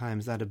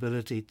sometimes that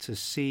ability to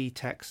see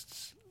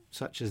texts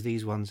such as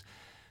these ones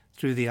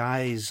through the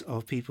eyes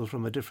of people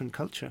from a different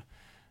culture.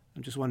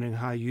 I'm just wondering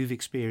how you've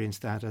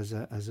experienced that as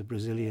a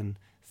Brazilian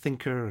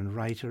thinker and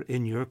writer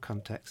in your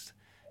context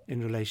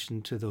in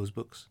relation to those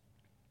books.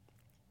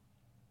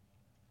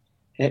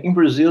 In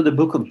Brazil, the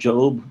book of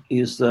Job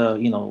is,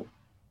 the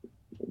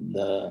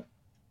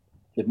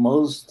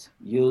most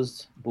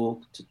used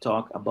book to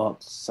talk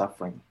about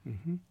suffering.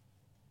 Mm-hmm.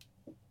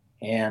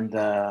 And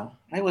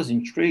I was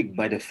intrigued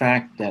by the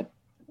fact that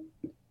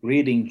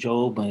reading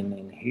Job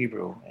in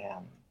Hebrew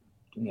and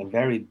doing a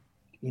very,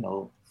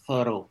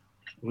 thorough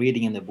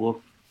reading in the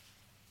book,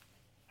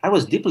 I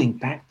was deeply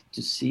impacted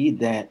to see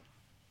that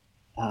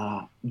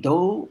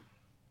though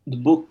the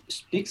book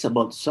speaks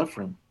about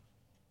suffering,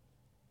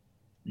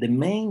 the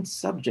main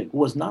subject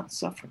was not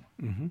suffering.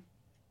 Mm-hmm.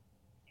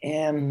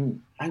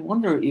 And I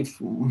wonder if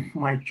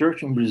my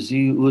church in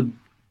Brazil would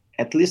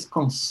at least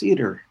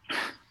consider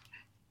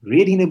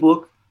reading the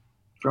book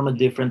from a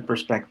different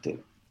perspective.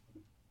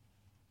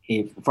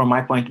 From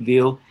my point of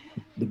view,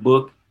 the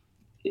book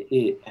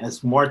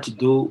has more to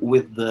do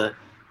with the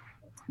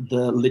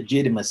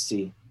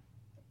legitimacy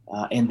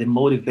and the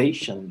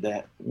motivation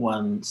that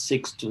one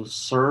seeks to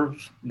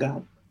serve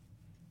God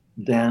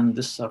than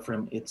the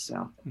suffering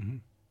itself. Mm-hmm.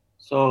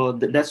 So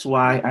that's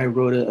why I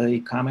wrote a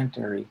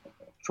commentary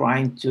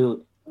trying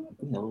to,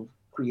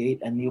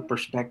 create a new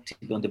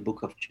perspective on the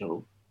book of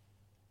Job.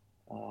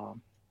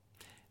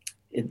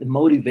 The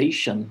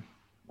motivation,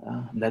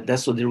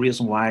 that's the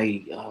reason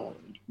why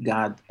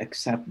God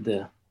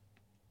accepted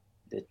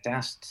the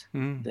test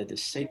that the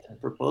Satan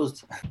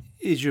proposed.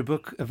 Is your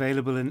book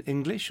available in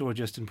English or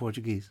just in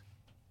Portuguese?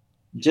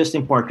 just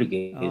in Oh,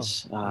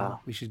 Portuguese.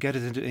 well, we should get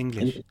it into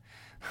English.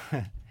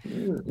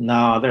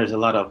 No, there's a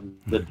lot of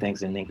good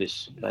things in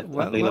English but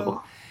Well,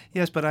 available.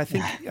 yes, but I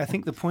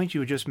think the point you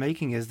were just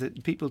making is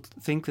that people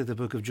think that the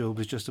Book of Job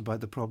is just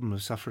about the problem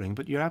of suffering,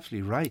 but you're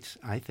absolutely right.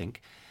 I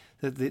think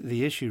that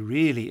the issue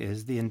really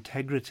is the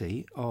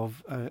integrity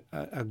of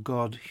a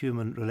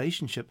God-human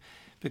relationship,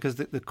 because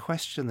the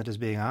question that is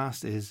being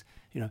asked is,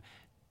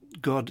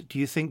 God, do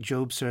you think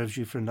Job serves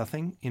you for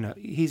nothing?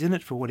 He's in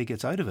it for what he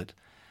gets out of it.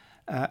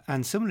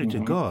 And similarly to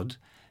Hmm. God,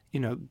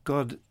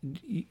 God,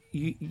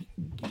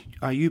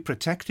 are you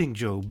protecting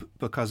Job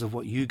because of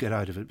what you get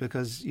out of it?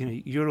 Because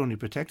you're only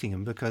protecting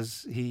him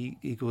because he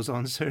goes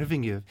on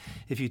serving you.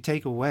 If you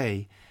take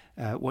away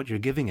what you're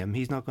giving him,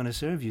 he's not going to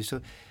serve you.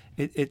 So,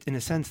 it in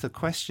a sense, the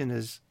question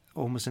is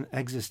almost an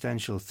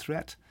existential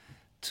threat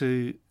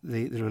to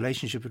the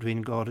relationship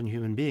between God and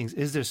human beings.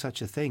 Is there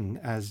such a thing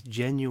as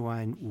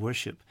genuine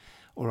worship,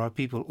 or are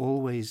people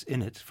always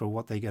in it for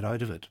what they get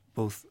out of it,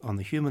 both on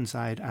the human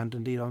side and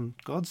indeed on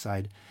God's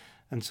side?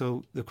 And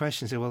so the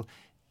question is, well,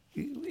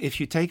 if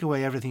you take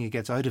away everything he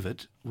gets out of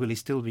it, will he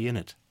still be in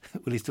it?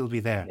 Will he still be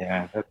there?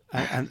 Yeah.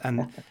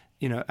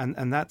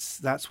 And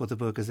that's what the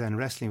book is then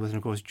wrestling with. And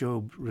of course,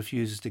 Job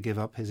refuses to give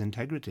up his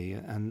integrity,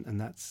 and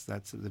that's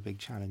the big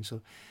challenge.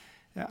 So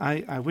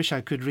I wish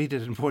I could read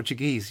it in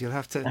Portuguese. You'll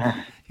have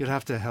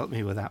to help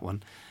me with that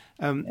one.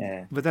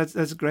 Yeah. But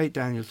that's great,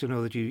 Daniel, to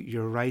know that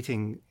you're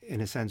writing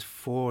in a sense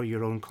for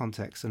your own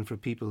context and for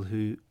people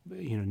who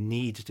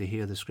need to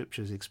hear the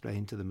scriptures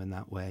explained to them in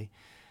that way.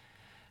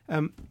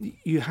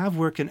 You have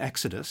worked in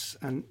Exodus,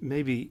 and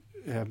maybe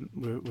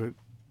we're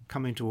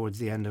coming towards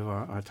the end of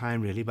our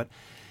time, really, but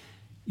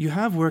you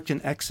have worked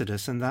in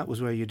Exodus, and that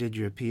was where you did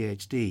your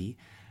PhD.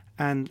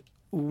 And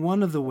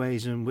one of the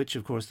ways in which,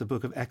 of course, the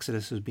book of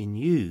Exodus has been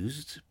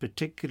used,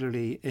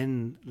 particularly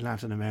in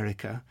Latin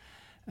America,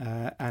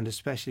 and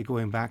especially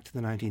going back to the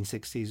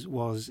 1960s,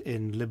 was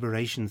in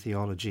liberation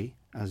theology,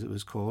 as it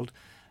was called,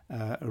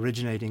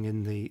 originating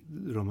in the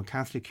Roman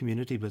Catholic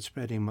community, but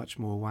spreading much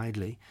more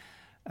widely,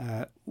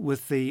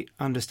 with the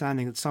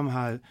understanding that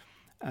somehow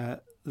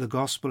the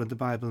gospel and the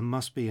Bible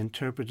must be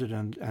interpreted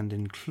and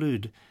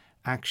include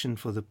action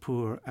for the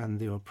poor and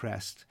the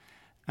oppressed.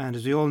 And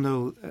as we all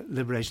know,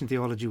 liberation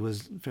theology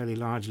was fairly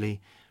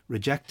largely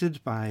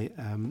rejected by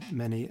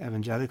many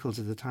evangelicals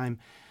at the time.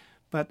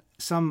 But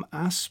some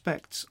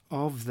aspects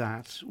of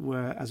that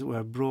were, as it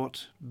were,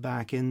 brought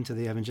back into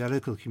the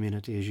evangelical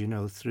community, as you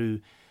know, through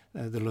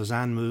the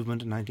Lausanne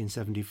movement in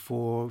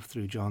 1974,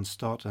 through John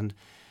Stott, and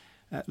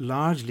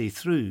largely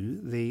through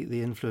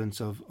the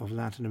influence of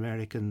Latin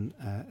American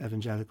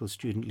evangelical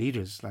student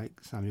leaders like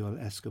Samuel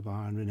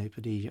Escobar and René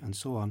Padilla and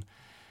so on.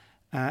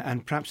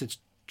 And perhaps it's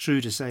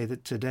true to say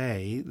that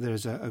today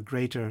there's a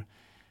greater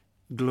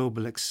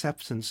global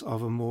acceptance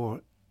of a more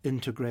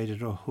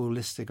integrated or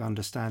holistic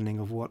understanding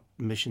of what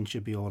mission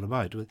should be all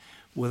about,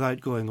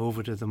 without going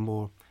over to the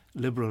more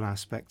liberal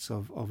aspects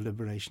of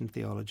liberation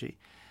theology.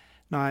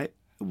 Now,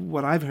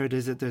 what I've heard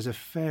is that there's a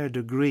fair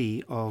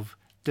degree of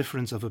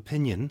difference of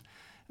opinion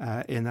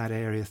in that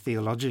area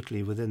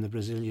theologically within the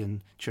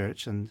Brazilian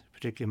church, and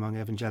particularly among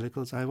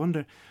evangelicals. I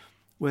wonder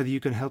whether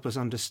you can help us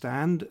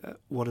understand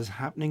what is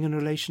happening in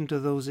relation to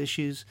those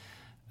issues,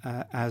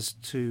 as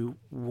to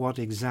what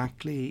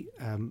exactly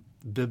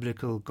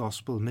biblical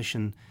gospel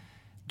mission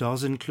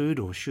does include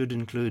or should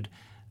include,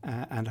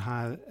 and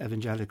how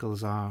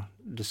evangelicals are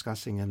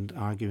discussing and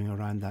arguing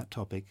around that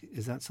topic.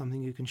 Is that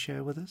something you can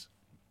share with us?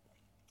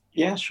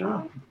 Yeah,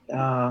 sure.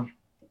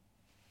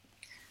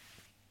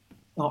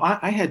 No,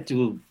 I had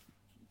to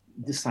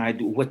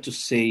decide what to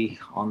say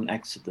on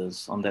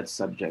Exodus on that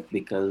subject,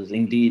 because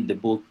indeed the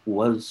book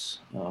was,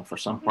 for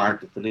some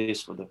part, at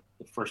least for the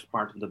first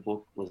part of the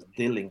book, was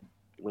dealing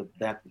with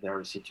that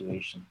very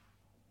situation.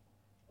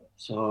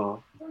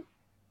 So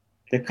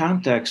the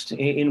context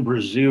in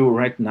Brazil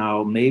right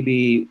now,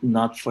 maybe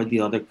not for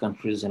the other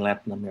countries in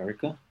Latin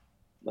America,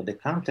 but the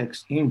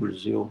context in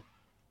Brazil,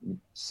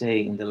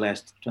 say in the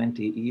last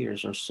 20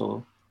 years or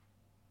so,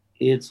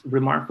 it's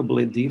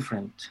remarkably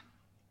different.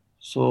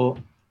 So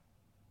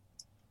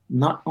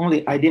not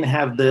only I didn't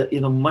have the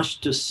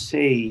much to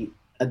say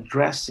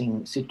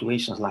addressing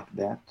situations like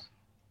that,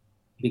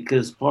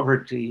 because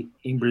poverty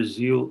in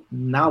Brazil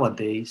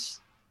nowadays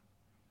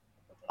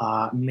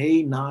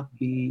may not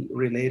be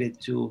related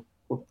to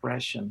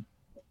oppression,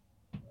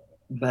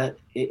 but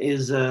it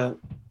is the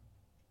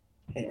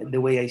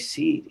way I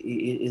see it,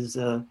 it is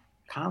a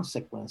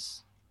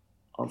consequence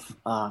of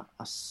a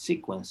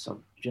sequence of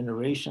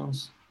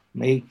generations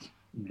make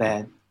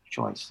bad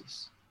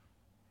choices.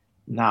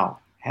 Now,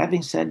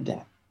 having said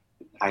that,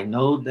 I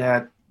know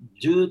that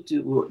due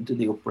to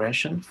the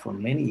oppression for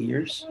many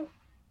years,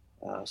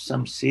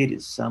 some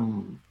cities,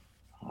 some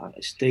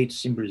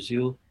states in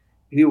Brazil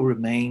will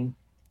remain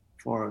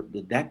for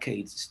the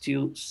decades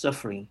still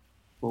suffering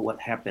for what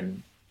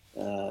happened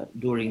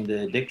during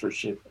the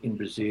dictatorship in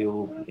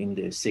Brazil in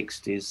the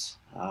 60s.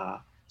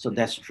 So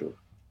that's true.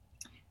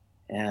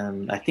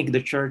 And I think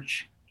the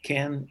church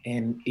can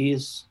and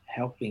is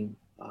helping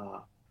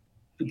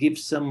give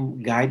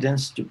some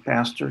guidance to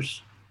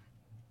pastors.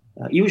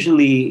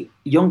 Usually,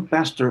 young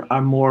pastors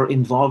are more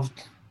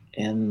involved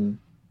in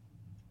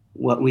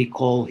what we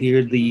call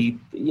here the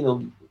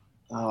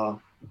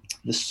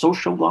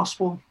social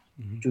gospel,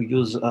 to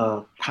use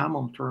a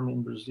common term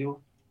in Brazil.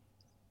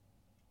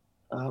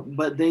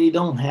 But they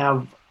don't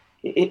have.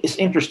 It's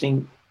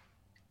interesting.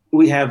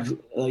 We have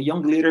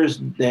young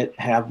leaders that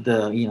have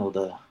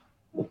the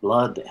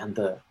blood and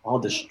all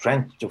the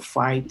strength to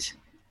fight,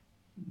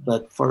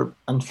 but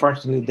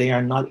unfortunately they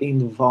are not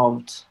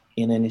involved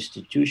in an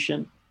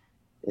institution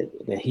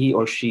that he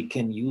or she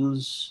can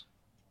use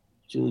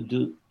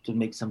to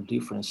make some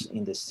difference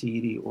in the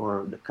city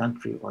or the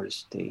country or the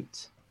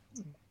state.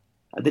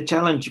 The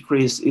challenge,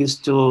 Chris, is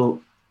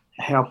to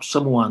help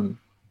someone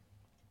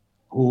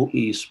who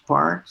is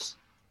part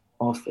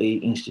of a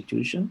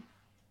institution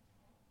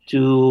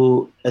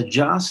to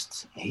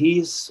adjust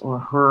his or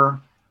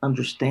her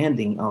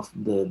understanding of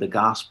the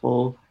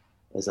gospel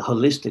as a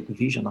holistic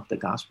vision of the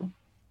gospel,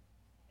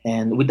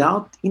 and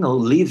without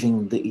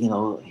leaving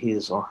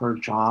his or her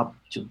job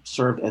to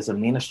serve as a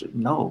minister.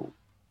 No,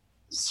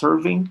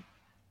 serving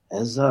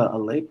as a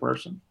lay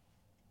person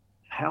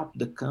help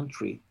the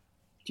country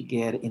to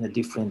get in a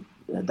different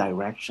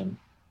direction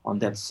on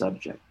that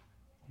subject.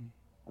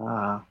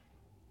 I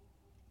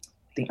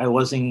think I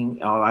was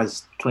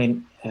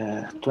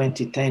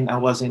 2010. I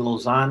was in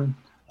Lausanne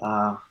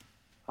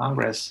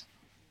Congress,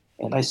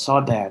 and I saw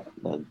that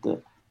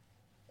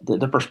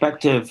the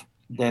perspective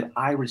that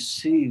I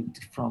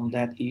received from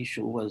that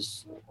issue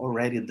was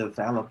already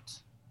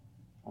developed.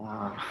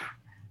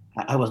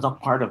 I was not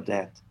part of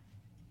that.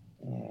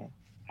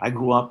 I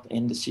grew up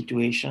in the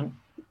situation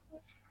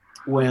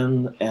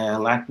when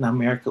Latin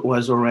America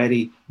was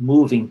already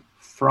moving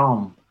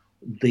from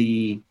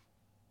the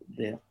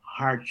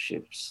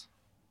hardships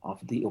of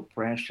the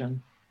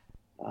oppression.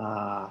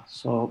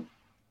 So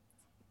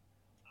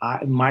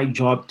my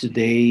job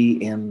today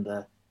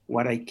and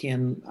what I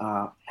can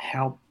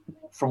help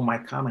from my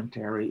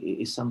commentary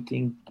is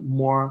something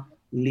more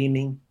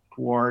leaning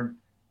toward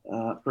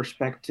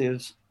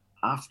perspectives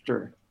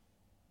after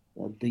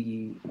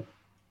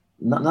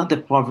not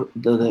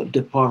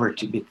the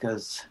poverty,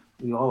 because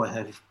we all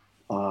have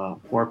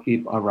poor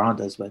people around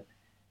us, but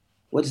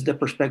what's the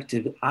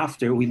perspective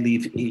after we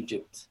leave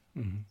Egypt?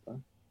 Mm-hmm.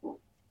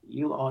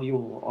 You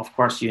of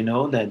course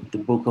that the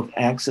book of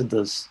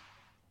Exodus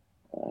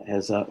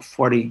has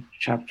 40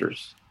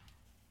 chapters,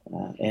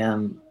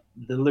 and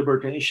the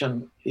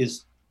libertation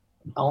is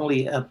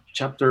only at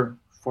chapter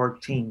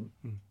 14.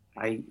 Mm.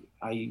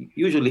 I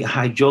usually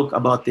joke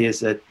about this,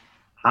 that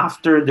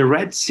after the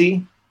Red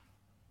Sea,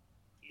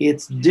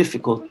 it's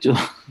difficult to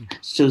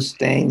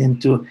sustain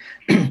and to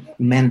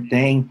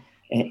maintain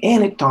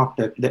any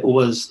topic that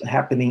was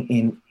happening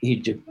in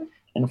Egypt,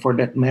 and for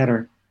that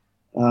matter,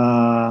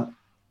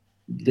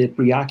 the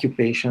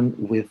preoccupation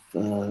with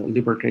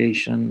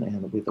liberation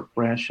and with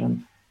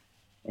oppression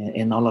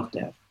and all of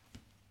that.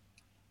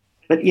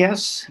 But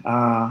yes,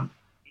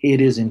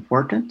 it is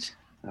important.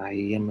 I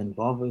am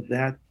involved with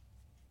that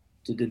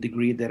to the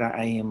degree that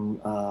I am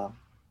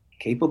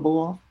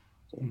capable of.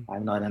 So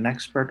I'm not an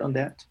expert on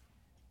that.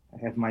 I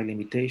have my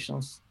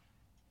limitations.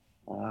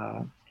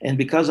 And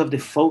because of the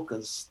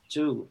focus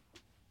too,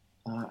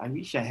 I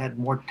wish I had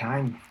more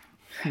time.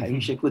 I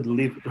wish I could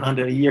live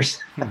 100 years.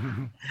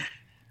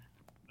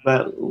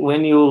 But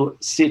when you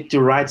sit to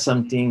write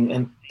something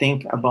and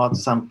think about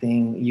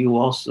something, you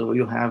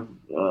have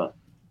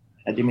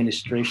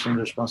administration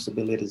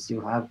responsibilities,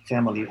 you have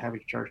family, you have a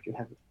church, you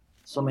have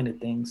so many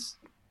things.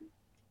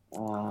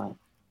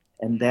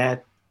 And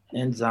that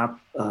ends up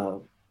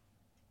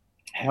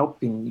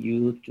helping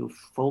you to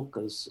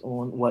focus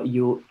on what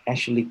you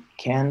actually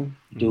can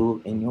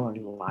do in your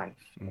life.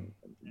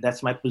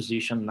 That's my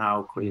position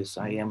now, Chris.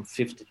 I am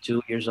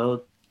 52 years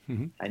old.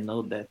 Mm-hmm. I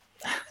know that.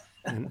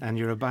 And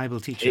you're a Bible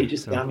teacher. Age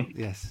is coming.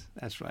 Yes,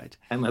 that's right.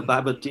 I'm a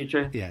Bible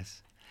teacher.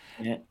 Yes.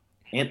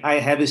 And I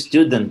have a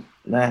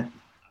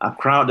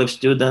crowd of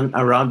students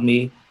around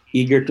me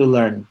eager to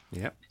learn.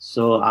 Yep.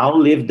 So I'll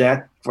leave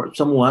that for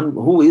someone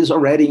who is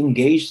already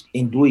engaged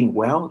in doing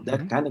well,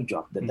 that kind of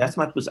job. That's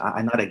my position.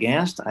 I'm not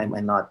against, I'm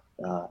not,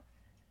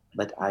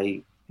 but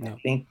I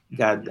think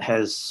God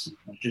has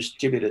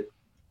distributed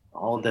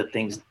all the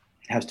things that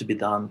has to be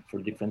done for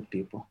different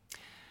people.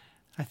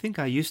 I think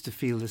I used to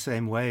feel the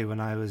same way when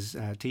I was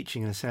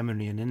teaching in a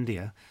seminary in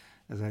India,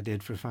 as I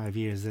did for 5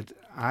 years, that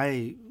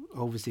I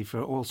obviously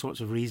for all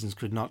sorts of reasons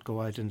could not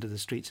go out into the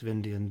streets of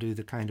India and do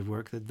the kind of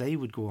work that they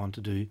would go on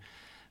to do,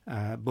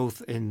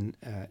 both in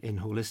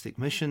holistic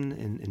mission,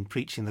 in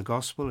preaching the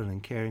gospel and in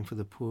caring for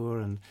the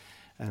poor and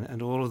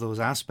all of those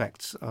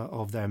aspects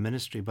of their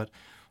ministry. But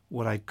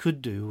what I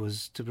could do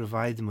was to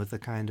provide them with the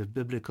kind of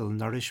biblical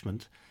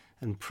nourishment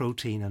and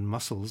protein and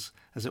muscles,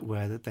 as it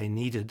were, that they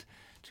needed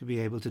to be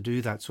able to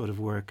do that sort of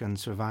work and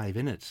survive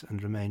in it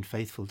and remain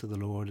faithful to the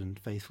Lord and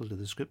faithful to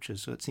the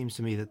Scriptures. So it seems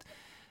to me that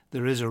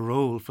there is a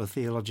role for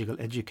theological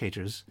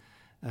educators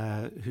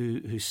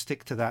who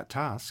stick to that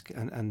task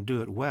and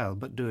do it well,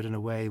 but do it in a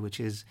way which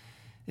is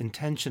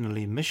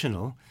intentionally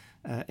missional,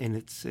 in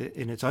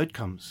its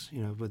outcomes,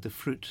 with the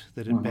fruit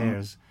that it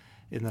bears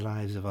in the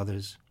lives of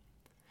others.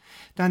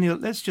 Daniel,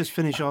 let's just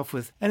finish off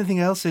with anything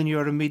else in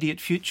your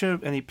immediate future,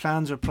 any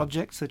plans or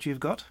projects that you've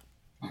got?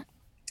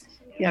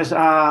 Yes,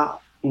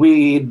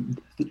 we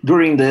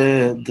during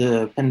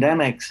the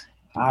pandemics,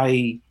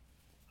 I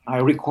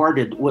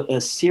recorded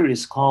a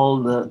series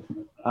called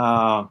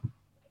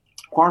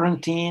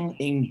Quarantine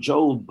in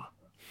Job.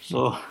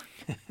 So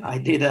I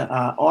did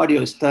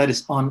audio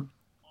studies on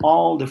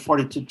all the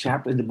 42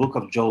 chapters in the book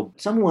of Job.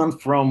 Someone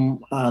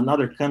from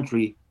another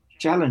country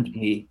challenged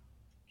me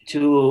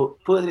to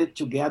put it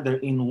together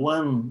in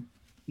one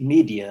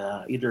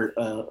media, either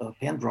a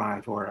pen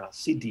drive or a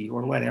CD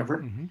or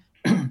whatever,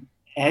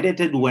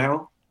 edited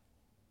well,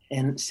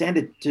 and send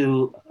it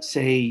to,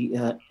 say,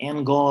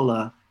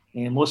 Angola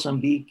and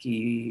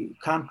Mozambique,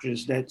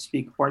 countries that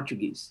speak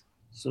Portuguese.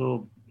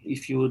 So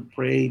if you would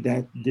pray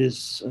that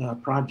this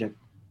project,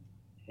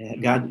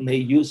 God may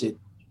use it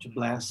to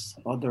bless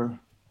other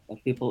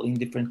people in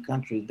different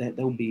countries, that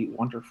would be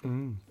wonderful.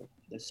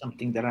 That's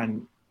something that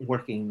I'm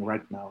working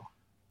right now.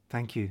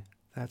 Thank you.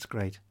 That's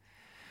great.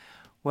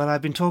 Well,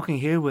 I've been talking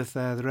here with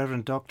the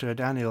Reverend Dr.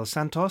 Daniel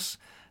Santos,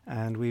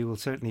 and we will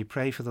certainly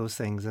pray for those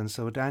things. And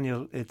so,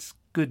 Daniel, it's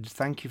good.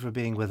 Thank you for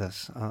being with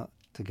us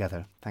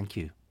together. Thank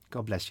you.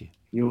 God bless you.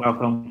 You're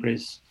welcome,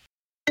 Chris.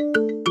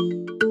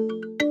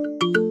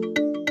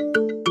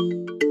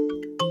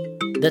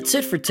 That's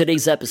it for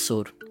today's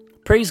episode.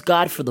 Praise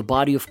God for the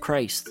body of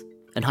Christ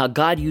and how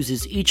God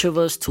uses each of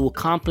us to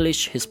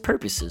accomplish His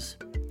purposes.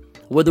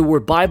 Whether we're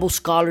Bible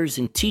scholars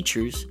and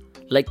teachers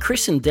like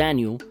Chris and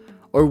Daniel,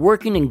 or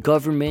working in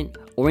government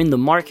or in the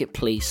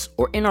marketplace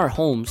or in our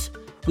homes,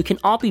 we can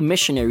all be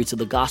missionaries of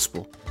the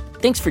gospel.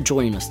 Thanks for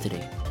joining us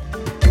today.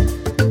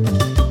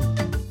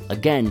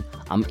 Again,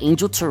 I'm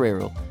Angel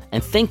Torrero,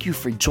 and thank you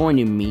for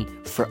joining me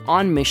for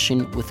On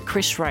Mission with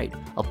Chris Wright,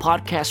 a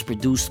podcast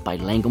produced by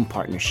Langham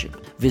Partnership.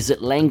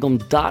 Visit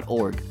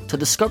langham.org to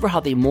discover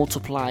how they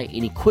multiply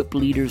and equip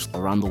leaders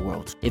around the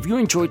world. If you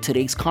enjoyed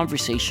today's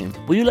conversation,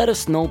 will you let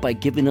us know by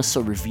giving us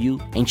a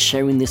review and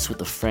sharing this with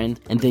a friend?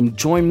 And then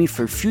join me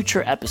for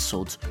future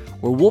episodes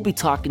where we'll be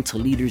talking to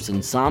leaders in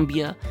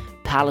Zambia,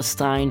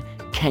 Palestine,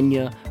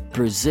 Kenya,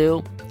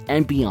 Brazil,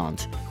 and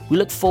beyond. We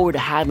look forward to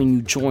having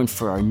you join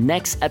for our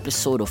next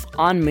episode of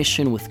On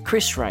Mission with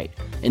Chris Wright.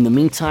 In the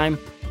meantime,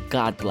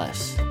 God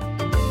bless.